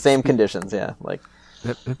 Under the same conditions. Yeah, like.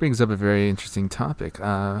 That brings up a very interesting topic.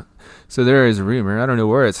 So there is a rumor. I don't know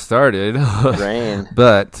where it started. Rain.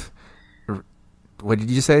 But. What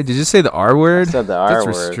did you say? Did you say the R word? I said the R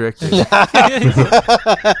word. That's restricted.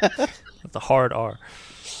 The hard R.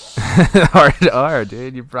 Hard R,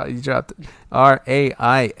 dude. You dropped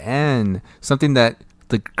RAIN. Something that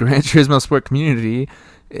the Gran Turismo sport community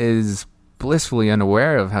is blissfully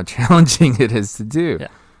unaware of how challenging it is to do. Yeah.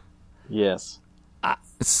 Yes.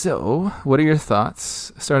 So, what are your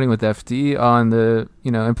thoughts, starting with FD, on the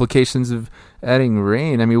implications of adding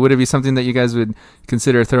rain? I mean, would it be something that you guys would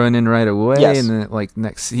consider throwing in right away in the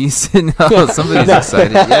next season? Oh, somebody's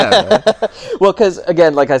excited. Yeah. Well, because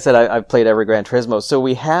again, like I said, I've played every Gran Turismo, so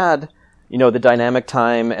we had the dynamic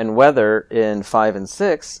time and weather in 5 and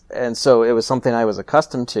 6, and so it was something I was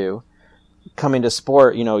accustomed to. Coming to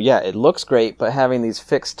sport, it looks great, but having these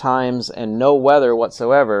fixed times and no weather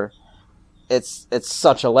whatsoever. It's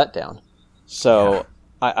such a letdown. So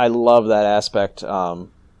I love that aspect.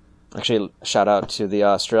 Actually, shout out to the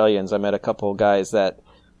Australians. I met a couple of guys that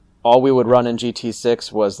all we would run in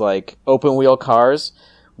GT6 was like open wheel cars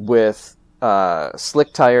with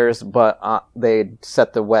slick tires, but they'd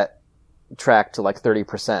set the wet track to like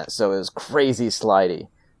 30%. So it was crazy slidey.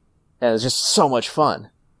 And it was just so much fun.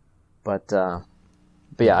 But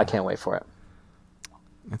yeah, I can't wait for it.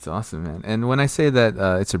 That's awesome, man. And when I say that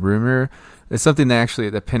it's a rumor, it's something that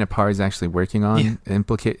Pinapari is actually working on,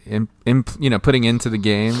 putting into the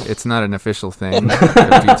game. It's not an official thing for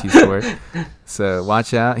GT Sport. So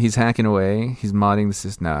watch out. He's hacking away. He's modding the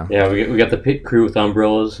system now. Yeah, we got the pit crew with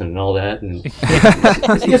umbrellas and all that. And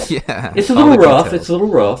it's a little rough. Details. It's a little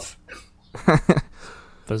rough.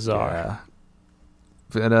 Bizarre.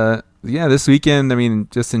 But this weekend, I mean,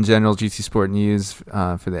 just in general, GT Sport news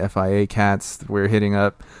for the FIA cats, we're hitting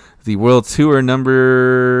up the World Tour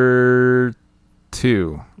number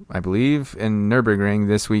 2, I believe, in Nürburgring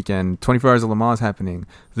this weekend. 24 Hours of Le Mans happening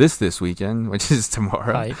this weekend, which is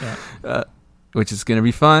tomorrow, right, which is going to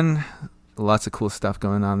be fun. Lots of cool stuff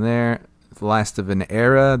going on there. The last of an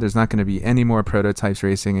era. There's not going to be any more prototypes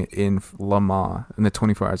racing in Le Mans, in the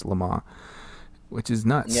 24 Hours of Le Mans, which is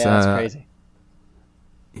nuts. Yeah, that's crazy.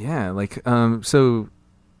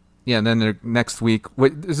 Yeah, and then next week,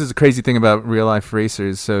 this is a crazy thing about real life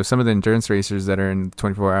racers. So some of the endurance racers that are in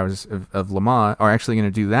 24 Hours of Le Mans are actually going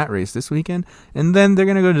to do that race this weekend, and then they're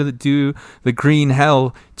going to go to do the Green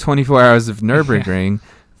Hell 24 Hours of Nürburgring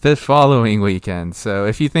the following weekend. So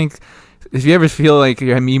if you ever feel like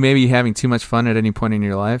you may be having too much fun at any point in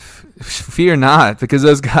your life, fear not, because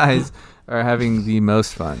those guys are having the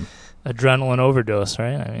most fun. Adrenaline overdose,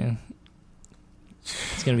 right? I mean,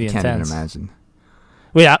 it's going to be intense. Can't even imagine.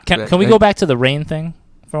 Wait, can we go back to the rain thing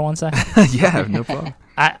for 1 second? Yeah, no problem.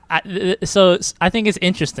 So I think it's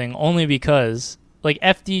interesting only because, like,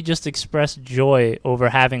 FD just expressed joy over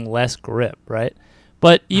having less grip, right?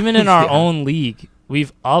 But even in our own league,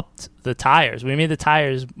 we've upped the tires. We made the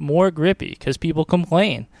tires more grippy because people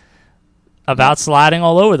complain about sliding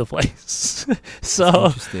all over the place.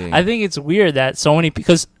 So I think it's weird that so many,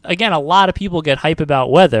 because again, a lot of people get hype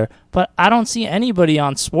about weather, but I don't see anybody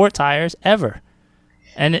on sport tires ever.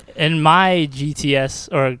 And in my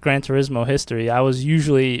GTS or Gran Turismo history, I was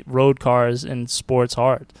usually road cars and sports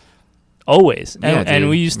hard. Always. And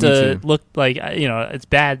we used to look like, it's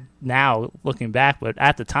bad now looking back, but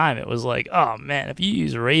at the time it was like, oh man, if you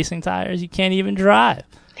use racing tires, you can't even drive.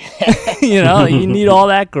 You need all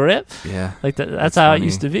that grip. Yeah. Like that's how funny. It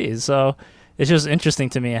used to be. So it's just interesting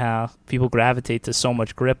to me how people gravitate to so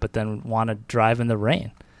much grip, but then want to drive in the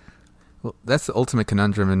rain. Well, that's the ultimate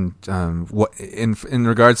conundrum in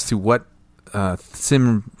regards to what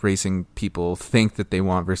sim racing people think that they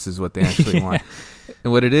want versus what they actually want.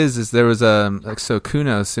 And what it is there was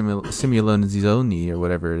Kuno Simulazioni or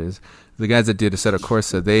whatever it is. The guys that did Assetto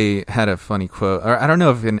Corsa, they had a funny quote. Or I don't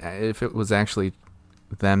know if it was actually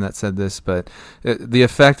them that said this, but the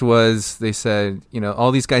effect was they said,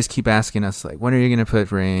 all these guys keep asking us, like, when are you going to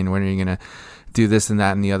put rain? When are you going to do this and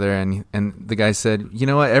that and the other? And the guy said, you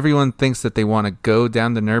know what? Everyone thinks that they want to go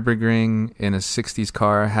down the Nürburgring in a 60s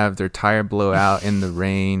car, have their tire blow out in the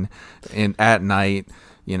rain and at night,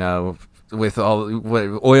 with all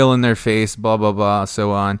oil in their face, blah, blah, blah,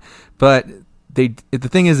 so on. But the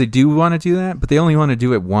thing is, they do want to do that, but they only want to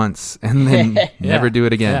do it once and then never do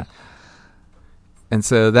it again. Yeah. And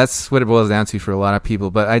so that's what it boils down to for a lot of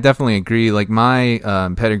people. But I definitely agree. Like my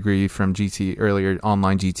pedigree from earlier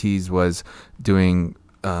online GTs was doing,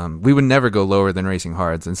 we would never go lower than racing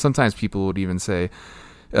hards. And sometimes people would even say,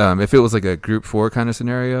 if it was like a group 4 kind of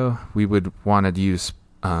scenario, we would want to use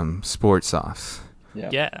sport softs.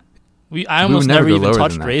 Yeah. I almost never even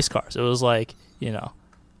touched race cars. It was like,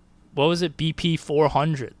 what was it? BP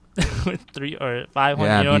 400 with 3 or 500.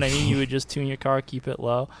 Yeah, you know what I mean? You would just tune your car, keep it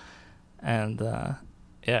low. And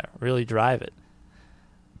really drive it.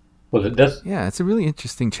 It's a really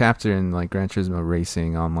interesting chapter in like Gran Turismo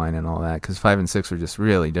racing online and all that, because 5 and 6 were just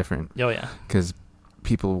really different. Oh yeah, because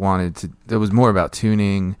people wanted to. There was more about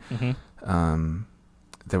tuning. Mm-hmm.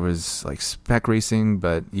 There was like spec racing,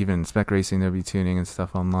 but even spec racing there'd be tuning and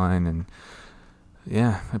stuff online, and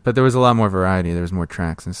but there was a lot more variety. There was more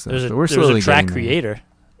tracks and stuff. There was a track creator.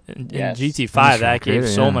 In GT5, that gave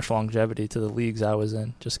so much longevity to the leagues I was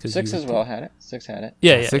in. Just because 6 as well had it. 6 had it.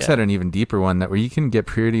 Yeah, 6 had an even deeper one where you can get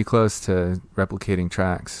pretty close to replicating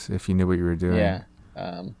tracks if you knew what you were doing. Yeah.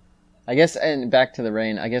 I guess, and back to the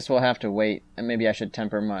rain, I guess we'll have to wait, and maybe I should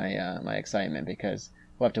temper my my excitement, because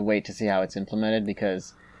we'll have to wait to see how it's implemented,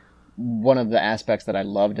 because one of the aspects that I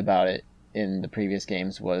loved about it in the previous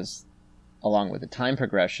games was, along with the time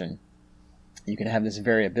progression, you could have this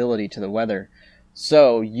variability to the weather.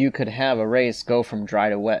 So you could have a race go from dry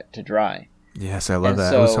to wet to dry. Yes, I love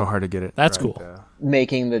that. So, it was so hard to get it. That's right, cool.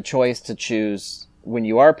 Making the choice to choose, when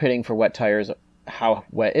you are pitting for wet tires, how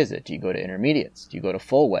wet is it? Do you go to intermediates? Do you go to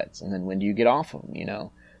full wets? And then when do you get off of them,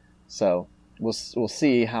 So we'll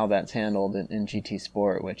see how that's handled in GT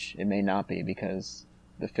Sport, which it may not be because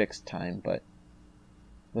the fixed time, but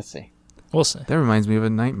let's see. We'll see. That reminds me of a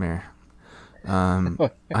nightmare.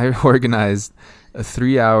 I organized a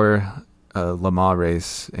 3-hour Le Mans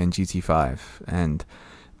race in GT5, and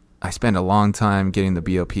I spent a long time getting the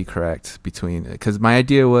BOP correct because my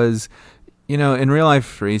idea was, in real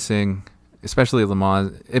life racing, especially Le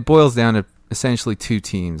Mans, it boils down to essentially 2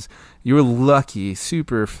 teams. You were lucky,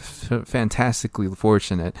 super fantastically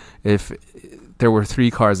fortunate if there were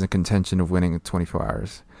 3 cars in contention of winning 24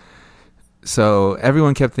 hours. So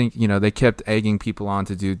everyone kept thinking, they kept egging people on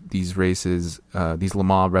to do these races, these Le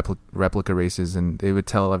Mans replica races, and they would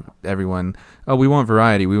tell everyone, oh, we want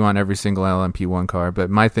variety. We want every single LMP1 car. But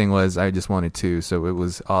my thing was I just wanted 2, so it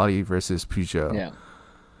was Audi versus Peugeot. Yeah.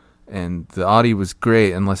 And the Audi was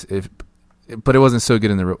great, but it wasn't so good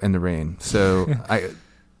in the rain. So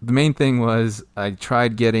the main thing was I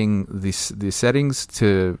tried getting the settings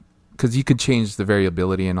to, because you could change the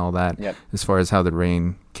variability and all that, as far as how the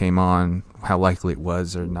rain came on, how likely it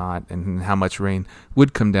was or not, and how much rain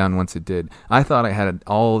would come down once it did. I thought I had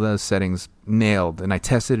all those settings nailed, and I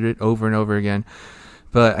tested it over and over again,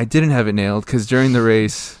 but I didn't have it nailed because during the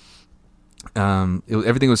race,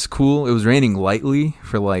 everything was cool. It was raining lightly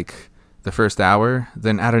for like the first hour,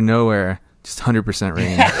 then out of nowhere, just 100%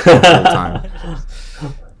 rain the whole time.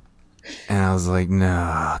 And I was like,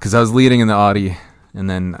 no, because I was leading in the Audi. And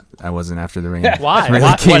then I wasn't after the rain. Why? Really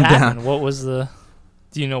what happened? What was the...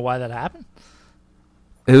 Do you know why that happened?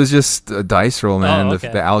 It was just a dice roll, man. Oh, okay.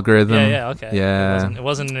 The algorithm. Okay. Yeah. It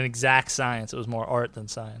wasn't an exact science. It was more art than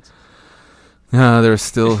science. No, there was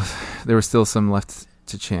still some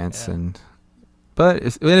to chance but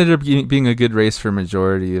it ended up being a good race for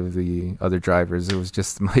majority of the other drivers. It was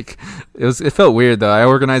just like it felt weird though. I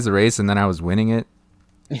organized the race and then I was winning it.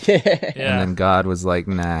 And then God was like,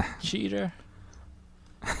 nah. Cheater.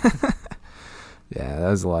 Yeah, that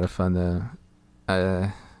was a lot of fun though.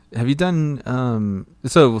 Have you done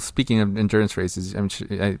so speaking of endurance races, I'm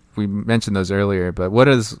sure, we mentioned those earlier, but what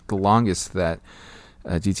is the longest that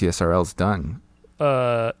GTSRL's done?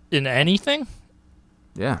 In anything?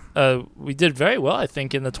 Yeah. We did very well, I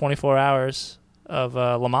think, in the 24 hours of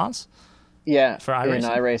Le Mans. Yeah, for iRacing. In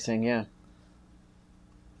iRacing, yeah.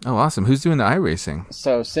 Oh, awesome. Who's doing the iRacing?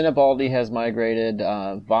 So Sinibaldi has migrated,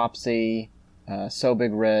 Vopsy, So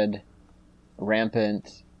Big Red,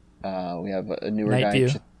 Rampant. We have a newer guy,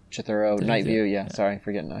 Chithuro. Nightview, yeah. Sorry,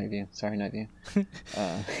 forget Nightview. Sorry, Nightview.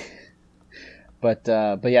 But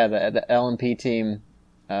yeah, the LMP team,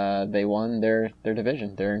 they won their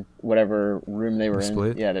division. They're whatever room they were in.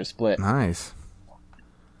 Split? Yeah, they're split. Nice.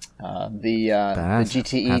 The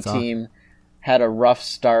GTE team had a rough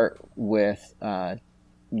start with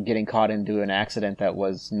getting caught into an accident that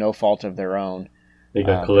was no fault of their own. They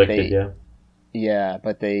got collected, yeah. Yeah,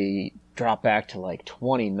 but they dropped back to like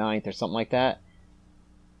 29th or something like that.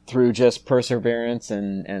 Through just perseverance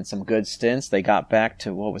and some good stints, they got back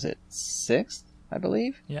to, what was it, 6th, I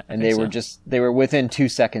believe? Yeah, and they were within 2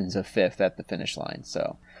 seconds of 5th at the finish line.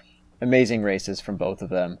 So amazing races from both of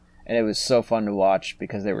them. And it was so fun to watch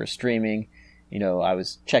because they were streaming. You know, I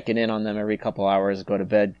was checking in on them every couple hours, go to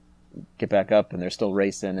bed, get back up, and they're still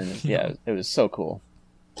racing. And yeah, it was so cool.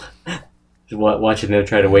 Watching them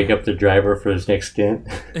try to wake up the driver for his next stint.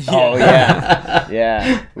 Oh yeah,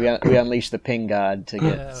 yeah. We unleashed the ping god to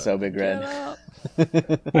get So Big Red.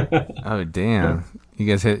 Oh damn! You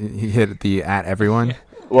guys hit the at everyone.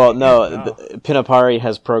 Well, no. Pinapari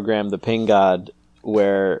has programmed the ping god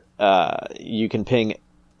where you can ping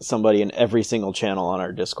somebody in every single channel on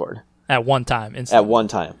our Discord at one time. Instantly. At one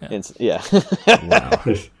time, yeah. Wow.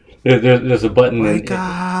 There's a button.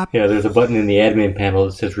 There's a button in the admin panel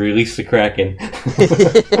that says "Release the Kraken."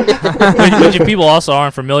 Which people also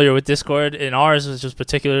aren't familiar with Discord. And ours is just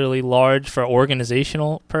particularly large for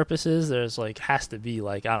organizational purposes. There's has to be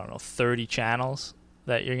I don't know 30 channels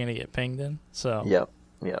that you're gonna get pinged in. So yep.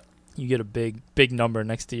 You get a big number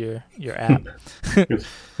next to your app.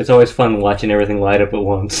 It's always fun watching everything light up at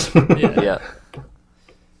once. Yeah.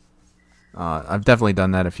 I've definitely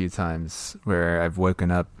done that a few times where I've woken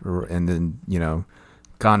up and then,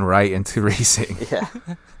 gone right into racing. Yeah.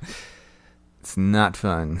 It's not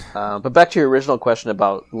fun. But back to your original question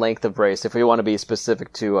about length of race, if we want to be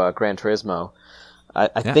specific to Gran Turismo,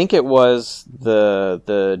 I think it was the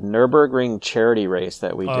Nürburgring charity race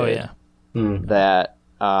that we did. Oh, yeah. That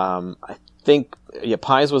I think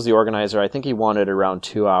Pies was the organizer. I think he wanted around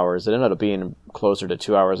 2 hours. It ended up being closer to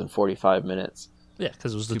 2 hours and 45 minutes. Yeah,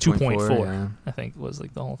 because it was the 2.4. I think was the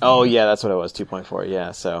whole thing. Oh yeah, that's what it was. 2.4.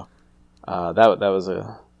 Yeah, so that was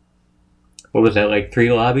a. What was that,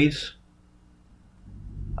 3 lobbies?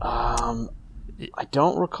 I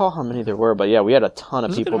don't recall how many there were, but yeah, we had a ton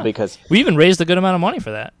of people because we even raised a good amount of money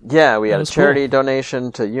for that. Yeah, we had a charity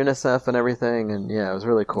donation to UNICEF and everything, and yeah, it was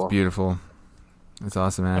really cool. It's beautiful. It's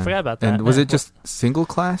awesome, man. I forgot about that. And was it just single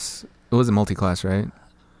class? It wasn't multi-class, right?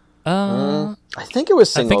 I think it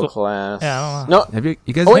was single class. Yeah, I don't know. No, have you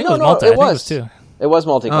guys? Oh, no, it was too. It was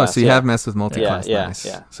multi-class. Oh, so you have messed with multi-class. Yeah, nice.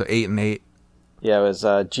 yeah. So 8 and 8. Yeah, it was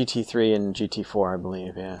GT3 and GT4, I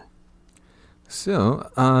believe. Yeah. So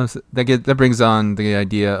that brings on the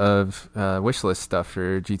idea of wish list stuff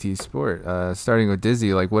for GT Sport. Starting with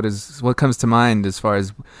Dizzy, what comes to mind as far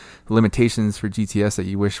as limitations for GTS that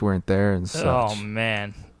you wish weren't there and such? Oh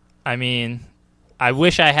man, I mean, I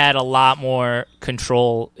wish I had a lot more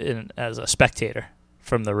control as a spectator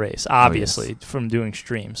from the race. Obviously, from doing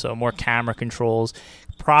stream, so more camera controls,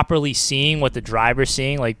 properly seeing what the driver's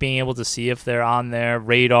seeing, being able to see if they're on their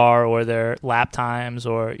radar or their lap times,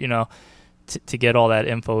 or to get all that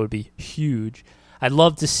info would be huge. I'd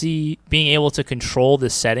love to see being able to control the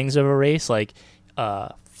settings of a race,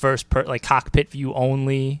 cockpit view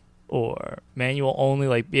only or manual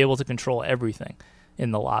only, be able to control everything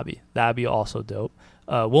in the lobby. That'd be also dope.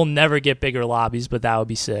 We'll never get bigger lobbies, but that would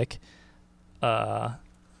be sick. And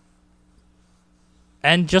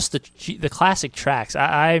just the classic tracks.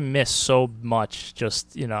 I miss so much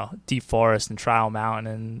just, Deep Forest and Trial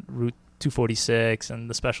Mountain and Route 246 and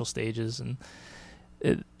the special stages. And,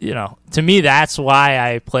 to me, that's why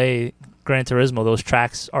I play Gran Turismo. Those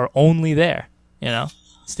tracks are only there,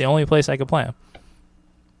 It's the only place I could play them.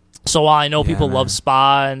 So while I know people love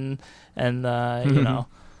Spa and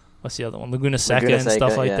what's the other one? Laguna Seca and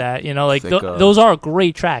stuff like that. You know, like those are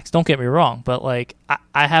great tracks. Don't get me wrong, but like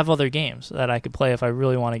I have other games that I could play if I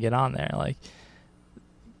really want to get on there. Like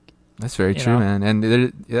that's very true, man.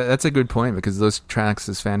 And that's a good point because those tracks,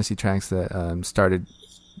 those fantasy tracks that started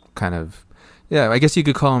kind of, I guess you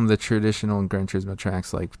could call them the traditional Gran Turismo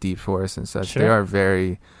tracks like Deep Forest and such. Sure. They are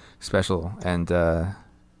very special, and they're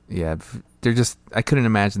just, I couldn't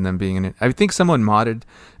imagine them being in it. I think someone modded,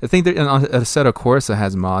 I think Assetto Corsa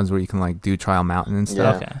has mods where you can like do Trial Mountain and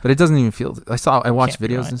stuff, but it doesn't even feel, I watched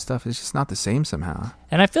videos and stuff, it's just not the same somehow.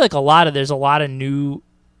 And I feel like there's a lot of new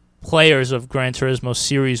players of Gran Turismo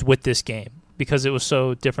series with this game because it was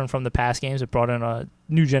so different from the past games. It brought in a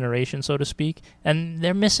new generation, so to speak, and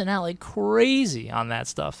they're missing out like crazy on that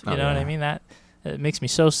stuff. You know what I mean? That it makes me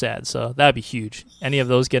so sad. So that'd be huge. Any of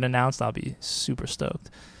those get announced, I'll be super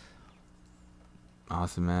stoked.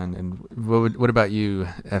 Awesome, man. And what about you,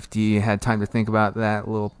 FD? Had time to think about that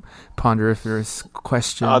little ponderiferous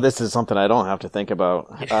question? Oh, this is something I don't have to think about.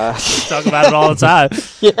 We talk about it all the time.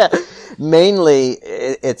 Yeah. Mainly,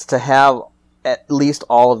 it's to have at least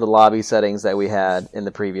all of the lobby settings that we had in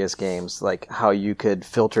the previous games, like how you could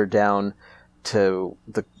filter down to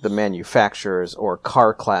the manufacturers or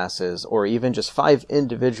car classes or even just 5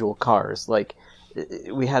 individual cars. Like,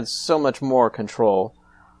 we had so much more control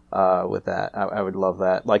with that. I would love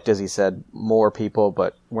that. Like Dizzy said, more people,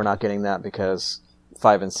 but we're not getting that because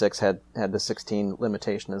 5 and 6 had the 16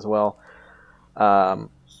 limitation as well.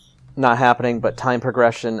 Not happening, but time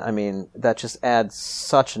progression, I mean, that just adds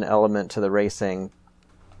such an element to the racing.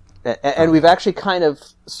 And we've actually kind of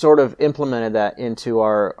sort of implemented that into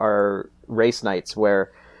our race nights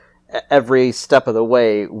where every step of the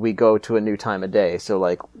way we go to a new time of day. So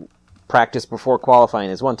like practice before qualifying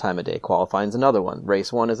is one time a day, qualifying is another one,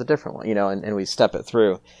 race 1 is a different one, and we step it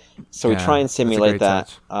through. So we try and simulate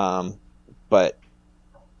that. But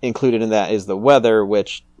included in that is the weather,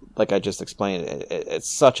 which, like I just explained, it's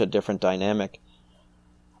such a different dynamic.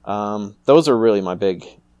 Those are really my big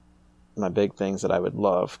things that I would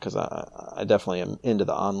love, because I definitely am into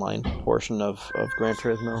the online portion of Gran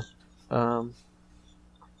Turismo.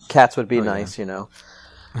 Cats would be nice,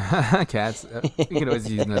 Cats. You could always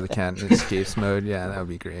use another cat in escapes mode. Yeah, that would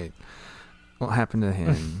be great. What happened to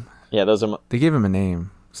him? Yeah, those are. They gave him a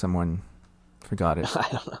name. Someone forgot it. I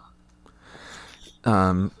don't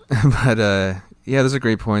know. But yeah, those are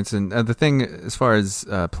great points. And the thing, as far as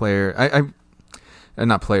player,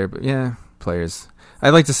 not player, but players. I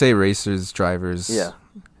like to say racers, drivers. Yeah.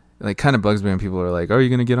 Like, kind of bugs me when people are like, "Oh, are you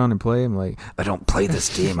gonna get on and play?" I'm like, I don't play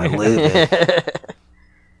this game. I live it.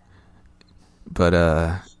 But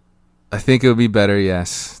I think it would be better,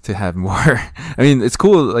 yes, to have more. I mean, it's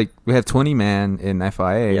cool. Like, we have 20 man in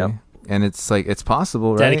FIA, and it's like it's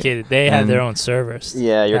possible, right? Dedicated. They have their own servers.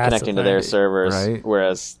 Yeah, you're connecting to their servers, right?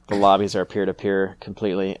 Whereas the lobbies are peer-to-peer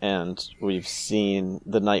completely, and we've seen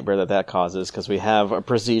the nightmare that causes because we have a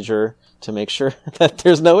procedure to make sure that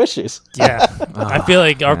there's no issues. Yeah. I feel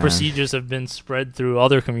like our procedures have been spread through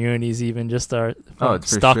other communities, even just our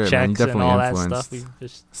stock checks and all that stuff.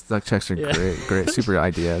 Stock checks are great, super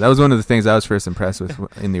idea. That was one of the things I was first impressed with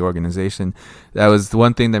in the organization. That was the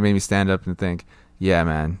one thing that made me stand up and think, yeah,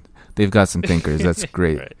 man, they've got some thinkers. That's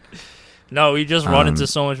great. Right. No, we just run into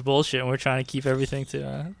so much bullshit, and we're trying to keep everything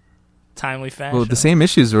to timely fashion. Well, the same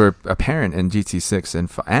issues were apparent in GT6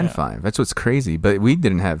 and 5. That's what's crazy. But we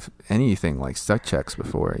didn't have anything like stuck checks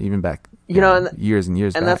before, even back years and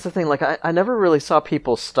years back. And that's the thing. Like, I never really saw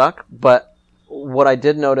people stuck, but what I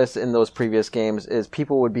did notice in those previous games is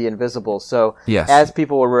people would be invisible. So as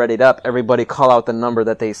people were readied up, everybody call out the number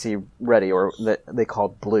that they see ready, or that they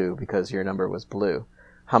called blue because your number was blue.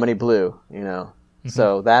 How many blue, Mm-hmm.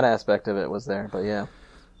 So that aspect of it was there, but yeah.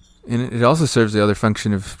 And it also serves the other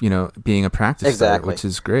function of, being a practice start, which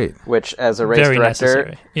is great. Which, as a race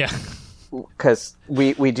director, because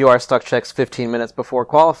we do our stuck checks 15 minutes before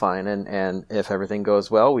qualifying, and if everything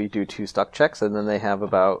goes well, we do 2 stuck checks, and then they have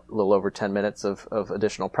about a little over 10 minutes of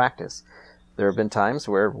additional practice. There have been times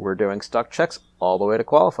where we're doing stuck checks all the way to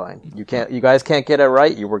qualifying. You guys can't get it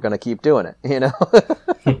right. We're going to keep doing it.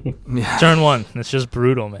 Turn 1. It's just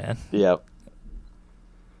brutal, man. Yep.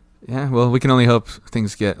 Yeah, well, we can only hope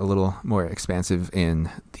things get a little more expansive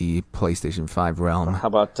in the PlayStation 5 realm. How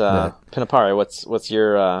about Pinapari? What's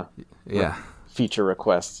your feature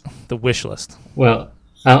request? The wish list. Well,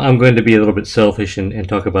 I'm going to be a little bit selfish and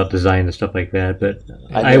talk about design and stuff like that, but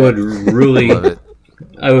I would really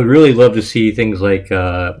I would really love to see things like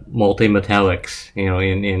multi-metallics,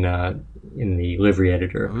 in the livery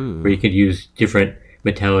editor, where you could use different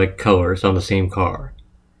metallic colors on the same car.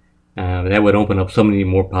 That would open up so many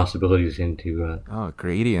more possibilities into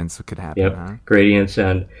gradients could happen. Yep, huh? gradients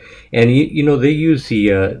and you know they use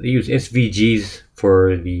SVGs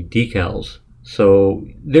for the decals. So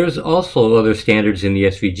there's also other standards in the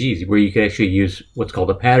SVGs where you could actually use what's called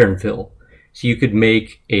a pattern fill. So you could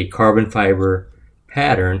make a carbon fiber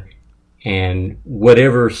pattern, and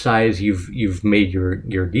whatever size you've made your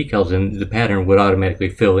decals in, the pattern would automatically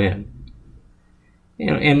fill in. You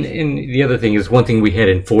know, and the other thing is one thing we had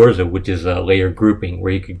in Forza, which is layer grouping,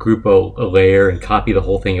 where you could group a layer and copy the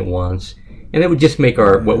whole thing at once, and it would just make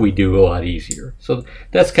what we do a lot easier. So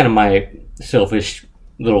that's kind of my selfish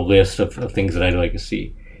little list of things that I'd like to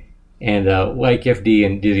see. And like FD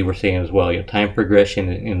and Dizzy were saying as well, time progression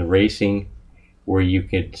in the racing, where you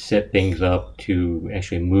could set things up to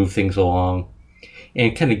actually move things along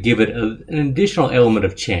and kind of give it an additional element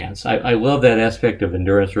of chance. I love that aspect of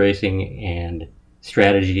endurance racing and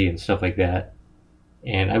strategy and stuff like that.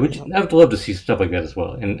 And I would love to see stuff like that as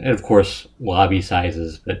well. And of course, lobby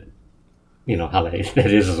sizes, but you know how that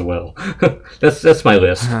is as well. That's my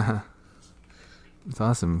list. It's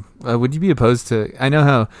awesome. Would you be opposed to? I know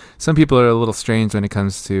how some people are a little strange when it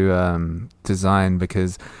comes to design,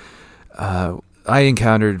 because I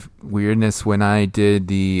encountered weirdness when I did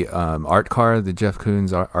the art car, the Jeff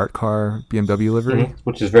Koons art car BMW livery,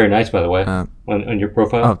 which is very nice, by the way, on your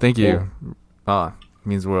profile. Oh, thank you. Yeah.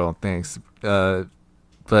 Means the world. Thanks.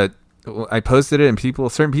 But I posted it,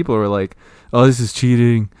 and certain people were like, "Oh, this is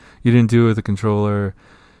cheating. You didn't do it with a controller."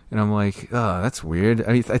 And I'm like, "Oh, that's weird."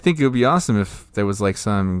 I think it would be awesome if there was like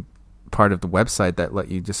some part of the website that let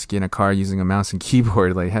you just skin a car using a mouse and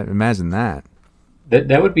keyboard. Like, imagine that.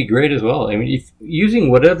 That would be great as well. I mean, if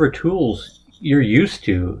using whatever tools you're used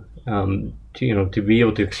to be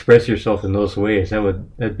able to express yourself in those ways,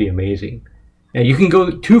 that'd be amazing. And you can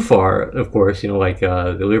go too far, of course, like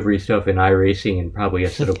the livery stuff in iRacing and probably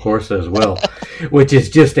Assetto Corsa as well, which is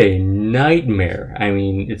just a nightmare. I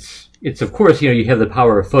mean, it's of course, you have the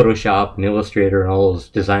power of Photoshop and Illustrator and all those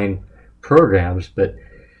design programs, but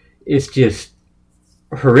it's just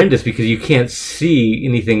horrendous because you can't see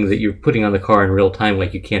anything that you're putting on the car in real time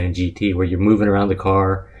like you can in GT, where you're moving around the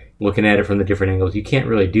car, looking at it from the different angles. You can't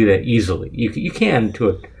really do that easily. You can to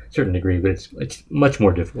a certain degree, but it's much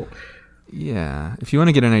more difficult. Yeah, if you want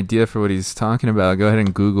to get an idea for what he's talking about, go ahead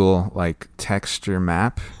and Google like texture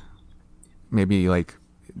map, maybe like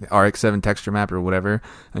RX-7 texture map or whatever,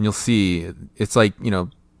 and you'll see it's like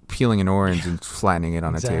peeling an orange and flattening it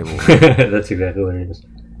on a table. That's exactly what it is.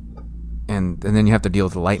 And then you have to deal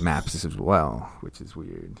with the light maps as well, which is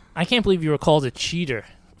weird. I can't believe you were called a cheater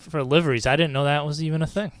for liveries. I didn't know that was even a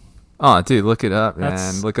thing. Oh, dude, look it up,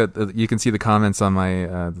 man. Look at you can see the comments on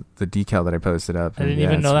my the decal that I posted up. I didn't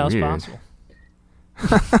even know that was possible.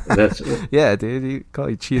 Yeah, dude, you call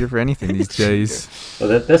you cheater for anything these days. Well,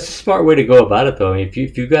 that's a smart way to go about it, though. I mean,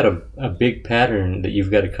 if you've got a big pattern that you've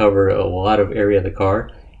got to cover a lot of area of the car,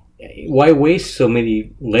 why waste so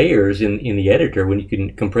many layers in the editor when you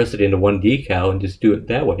can compress it into one decal and just do it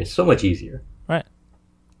that way? It's so much easier. Right.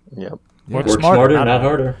 Yep. Work smarter, not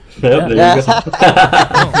harder. Yep, there you go.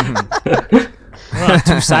 We're on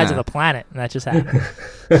two sides of the planet, and that just happened.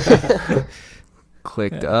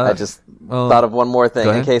 Clicked up. I just thought of one more thing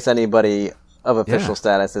in case anybody of official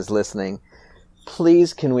status is listening.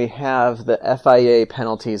 Please, can we have the FIA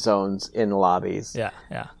penalty zones in lobbies? Yeah.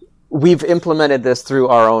 We've implemented this through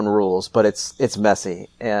our own rules, but it's messy,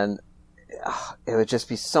 and it would just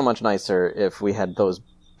be so much nicer if we had those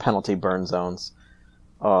penalty burn zones.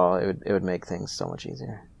 Oh, it would make things so much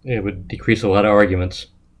easier. It would decrease a lot of arguments.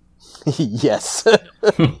 Yes.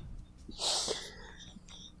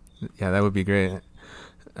 Yeah, that would be great.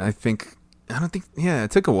 I don't think. Yeah,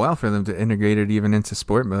 it took a while for them to integrate it even into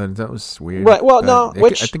sport mode. That was weird. Right. Well, no,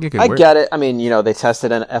 I think it could work. Get it. I mean, they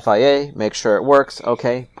tested in FIA, make sure it works.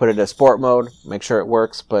 Okay, put it in sport mode, make sure it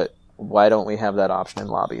works. But why don't we have that option in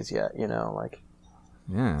lobbies yet? Yeah,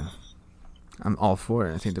 I'm all for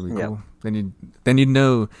it. I think that'd be cool. Then you'd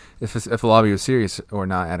know if a lobby was serious or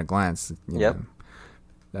not at a glance. You know.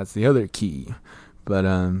 That's the other key. But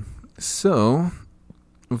so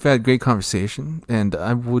we've had a great conversation, and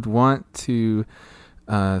I would want to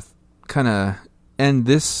kind of end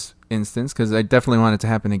this instance because I definitely want it to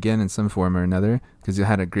happen again in some form or another because you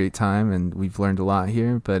had a great time and we've learned a lot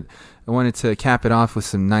here. But I wanted to cap it off with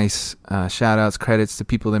some nice shout-outs, credits to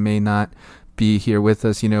people that may not be here with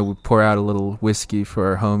us. We pour out a little whiskey for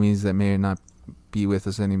our homies that may not be with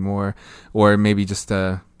us anymore, or maybe just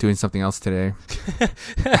doing something else today.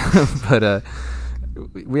 But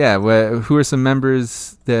who are some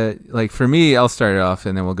members that, like, for me, I'll start it off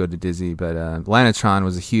and then we'll go to Dizzy. But Lanatron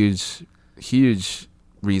was a huge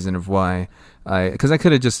reason of why because I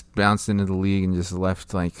could have just bounced into the league and just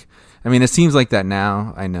left. Like, I mean, it seems like that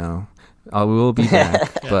now. I know I will be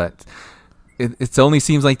back, but it only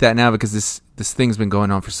seems like that now because this thing's been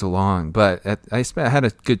going on for so long. But I had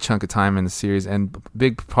a good chunk of time in the series, and a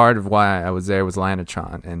big part of why I was there was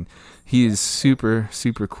Lanatron, and he is super,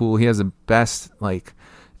 super cool. He has the best like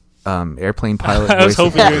airplane pilot voice. I was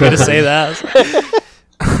hoping you were going to say that.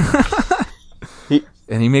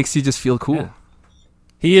 And he makes you just feel cool. Yeah.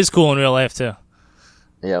 He is cool in real life too.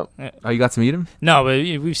 Yep. Oh, you got to meet him? No, but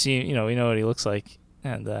we've seen. We know what he looks like,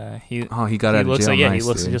 and he got out of jail. He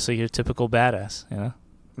looks just like your typical badass.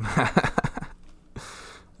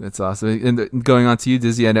 That's awesome. And going on to you,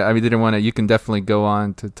 Dizzy, I didn't want to. You can definitely go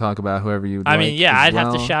on to talk about whoever you would like. I'd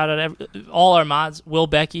have to shout out all our mods. Will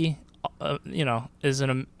Becky, is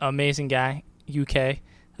an amazing guy. UK,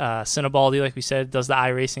 Cinnabaldi, like we said, does the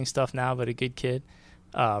iRacing stuff now, but a good kid.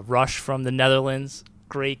 Rush from the Netherlands,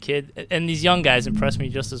 great kid. And these young guys impress me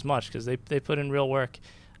just as much because they put in real work.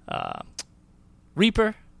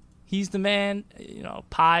 Reaper, he's the man.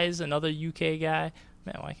 Pies, another UK guy.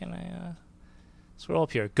 Man, why can't I scroll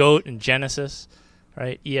up here? Goat and Genesis,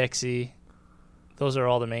 right? EXE. Those are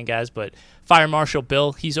all the main guys. But Fire Marshal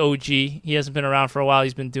Bill, he's OG. He hasn't been around for a while.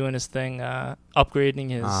 He's been doing his thing, upgrading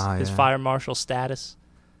his Fire Marshal status.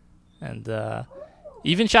 And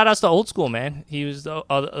even shout outs to Old School, man. He was the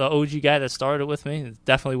OG guy that started with me.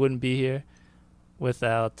 Definitely wouldn't be here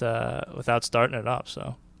without starting it up.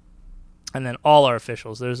 So, and then all our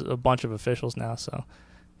officials. There's a bunch of officials now. So,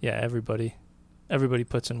 yeah, everybody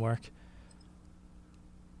puts in work.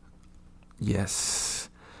 Yes.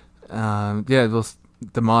 The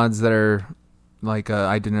mods that are like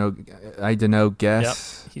I don't know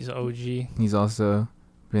guess. Yep, he's OG. He's also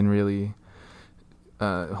been really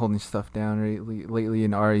holding stuff down lately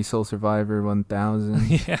in RE Soul Survivor 1000.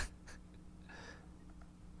 Yeah.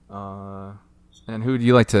 And who do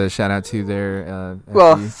you like to shout out to there?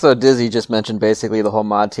 So Dizzy just mentioned basically the whole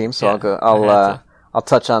mod team. So I'll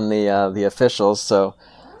touch on the officials. So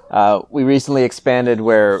we recently expanded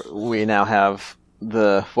where we now have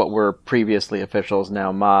what were previously officials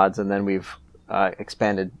now mods, and then we've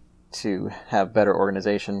expanded to have better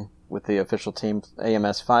organization with the official team.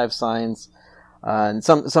 AMS 5 signs. And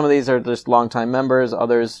some of these are just longtime members.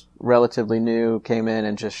 Others relatively new came in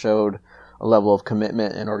and just showed a level of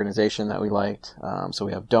commitment and organization that we liked. So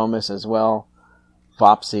we have Domus as well,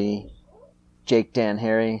 Vopsy, Jake, Dan,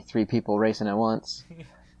 Harry, 3 people racing at once.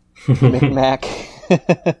 Micmac,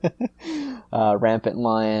 Rampant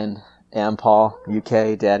Lion, Ampal,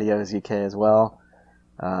 UK, Daddy-O's UK as well.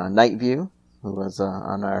 Nightview, who was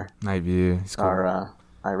on our Nightview, he's cool. Our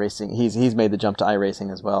iRacing. He's made the jump to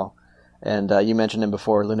iRacing as well. And you mentioned him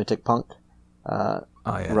before, Lunatic Punk,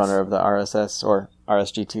 runner of the RSS or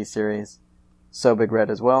RSGT series. So Big Red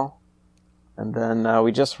as well. And then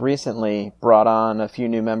we just recently brought on a few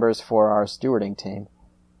new members for our stewarding team.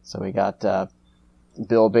 So we got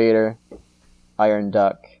Bill Bader, Iron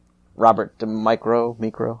Duck, Robert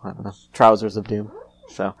DeMicro, I don't know, Trousers of Doom.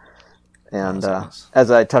 So, and nice. As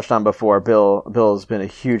I touched on before, Bill's been a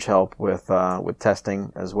huge help with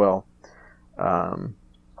testing as well.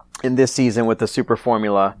 In this season with the Super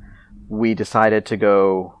Formula, we decided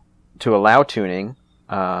to allow tuning,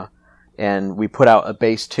 and we put out a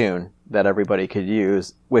base tune that everybody could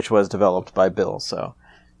use, which was developed by Bill. So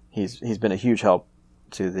he's been a huge help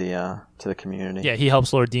to the community. Yeah, he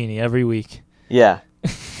helps Lordini every week. Yeah.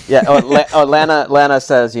 Lana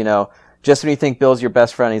says, just when you think Bill's your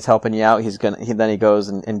best friend, he's helping you out. Then he goes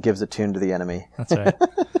and gives a tune to the enemy. That's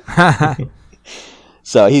right.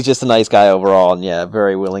 So he's just a nice guy overall, and yeah,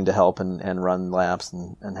 very willing to help and run laps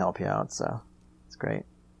and help you out. So it's great.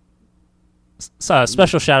 So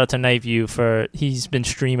special shout out to Nightview he's been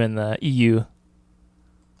streaming the EU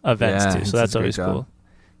events too. So that's always cool.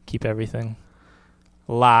 Keep everything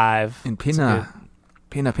live. And Pina.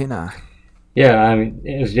 Yeah, I mean,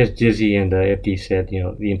 it was just Dizzy and FD said,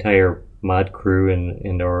 the entire mod crew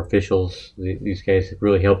and our officials, these guys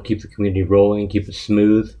really help keep the community rolling, keep it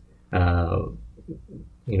smooth.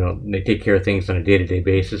 They take care of things on a day-to-day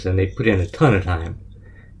basis, and they put in a ton of time.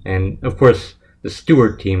 And, of course, the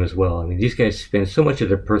steward team as well. I mean, these guys spend so much of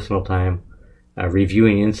their personal time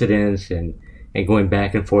reviewing incidents and going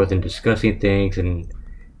back and forth and discussing things and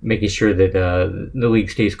making sure that the league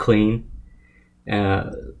stays clean. I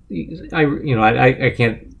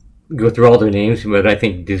can't go through all their names, but I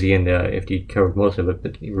think Dizzy and FD covered most of it.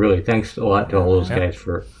 But really, thanks a lot to all those guys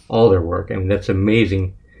for all their work. I mean, that's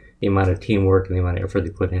amazing, the amount of teamwork and the amount of effort they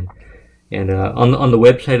put in. And on the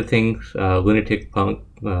website of things, Lunatic Punk,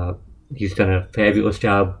 he's done a fabulous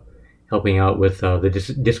job helping out with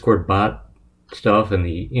the Discord bot stuff and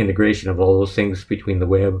the integration of all those things between the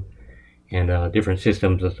web and different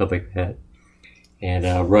systems and stuff like that.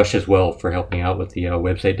 And Rush as well for helping out with the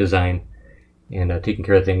website design and taking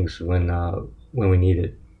care of things when we need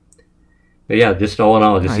it. But yeah, just all in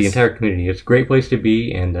all, just the entire community. It's a great place to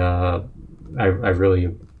be, and I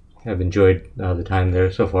really have enjoyed the time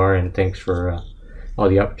there so far. And thanks for all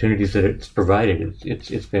the opportunities that it's provided.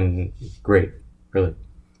 It's been great, really.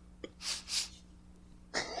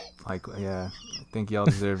 I think y'all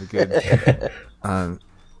deserve a good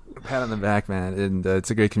pat on the back, man. And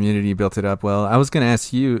it's a great community. You built it up well. I was going to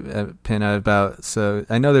ask you, Pinna, about, so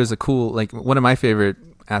I know there's a cool, like, one of my favorite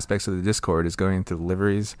aspects of the Discord is going into the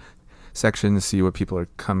liveries section to see what people are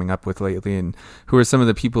coming up with lately, and who are some of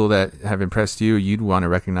the people that have impressed you'd want to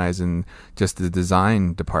recognize in just the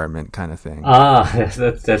design department kind of thing.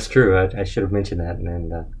 That's true. I should have mentioned that,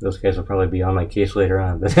 and those guys will probably be on my case later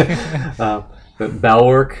on. But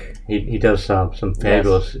Balwork, he does some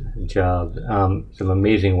fabulous jobs, some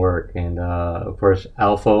amazing work, and of course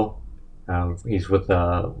Alpho, he's with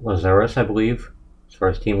Lazarus, I believe, as far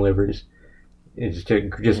as team liveries. It's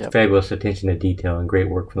just fabulous attention to detail and great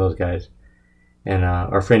work from those guys. And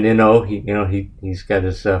our friend Inno, he's got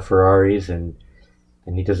his Ferraris and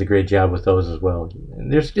he does a great job with those as well.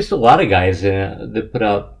 And there's just a lot of guys that put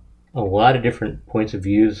out a lot of different points of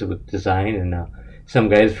views with design, and some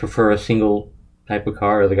guys prefer a single type of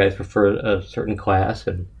car, other guys prefer a certain class,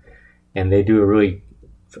 and they do a really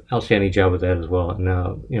outstanding job with that as well.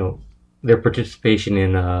 And their participation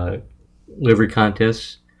in livery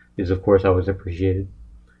contests is of course always appreciated,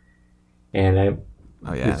 and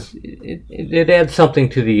it adds something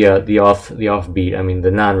to the offbeat. I mean,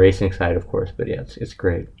 the non-racing side, of course, but yeah, it's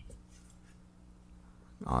great.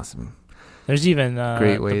 Awesome. There's even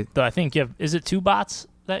great way. I think you have. Is it 2 bots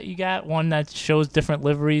that you got? One that shows different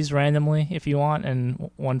liveries randomly if you want,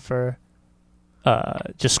 and one for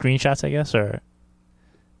just screenshots, I guess, or.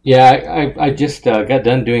 Yeah, I just got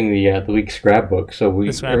done doing the league scrapbook, so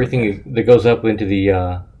everything that goes up into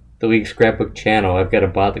the league scrapbook channel, I've got a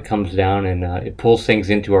bot that comes down and it pulls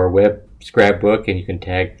things into our web scrapbook, and you can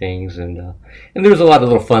tag things, and there's a lot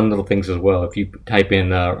of fun little things as well. If you type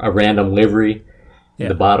in a random livery,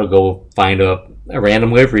 the bot will go find a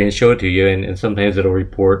random livery and show it to you, and sometimes it'll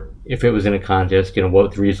report if it was in a contest,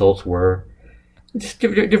 what the results were. Just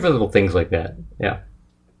different little things like that. Yeah,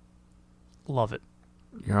 love it.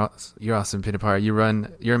 You're awesome, Pinapar.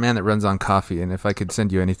 You're a man that runs on coffee, and if I could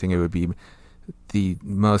send you anything, it would be the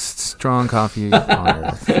most strong coffee on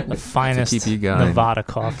earth. The finest to keep you going, Nevada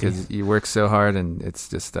coffee. Because you work so hard, and it's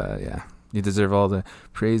just, you deserve all the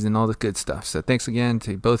praise and all the good stuff. So thanks again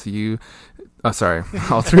to both of you. Oh, sorry,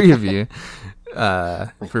 all three of you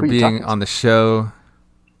for being on the show.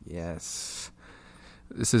 Yes.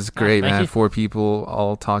 This is great, man. 4 people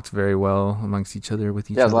all talked very well amongst each other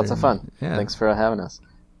with each other. Yeah, it was lots of fun. Yeah. Thanks for having us.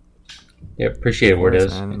 Yeah, appreciate it, where it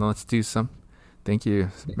is. Man. Let's do some. Thank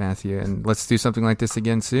you, Matthew. And let's do something like this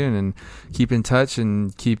again soon, and keep in touch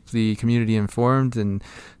and keep the community informed and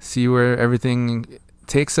see where everything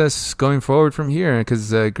takes us going forward from here.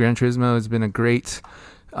 Because Gran Turismo has been a great,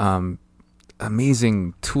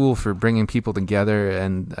 amazing tool for bringing people together,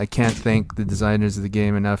 and I can't thank the designers of the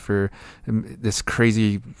game enough for this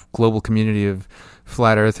crazy global community of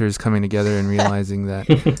flat earthers coming together and realizing that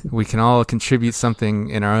we can all contribute something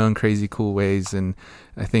in our own crazy cool ways, and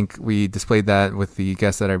I think we displayed that with the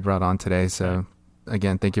guests that I brought on today. So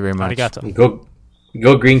again, thank you very much. Arigato.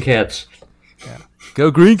 Go Green Cats. Yeah.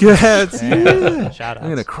 Go Green Cats. Yeah. Shout out. I'm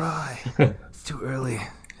gonna cry. It's too early.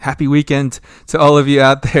 Happy weekend to all of you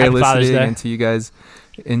out there listening, and to you guys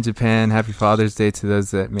in Japan. Happy Father's Day to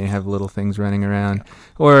those that may have little things running around,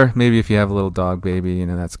 or maybe if you have a little dog baby,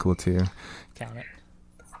 that's cool too. Count it.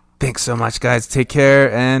 Thanks so much, guys. Take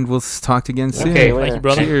care, and we'll talk again soon. Okay, thank you,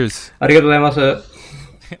 brother. Cheers. Arigatou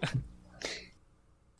gozaimasu.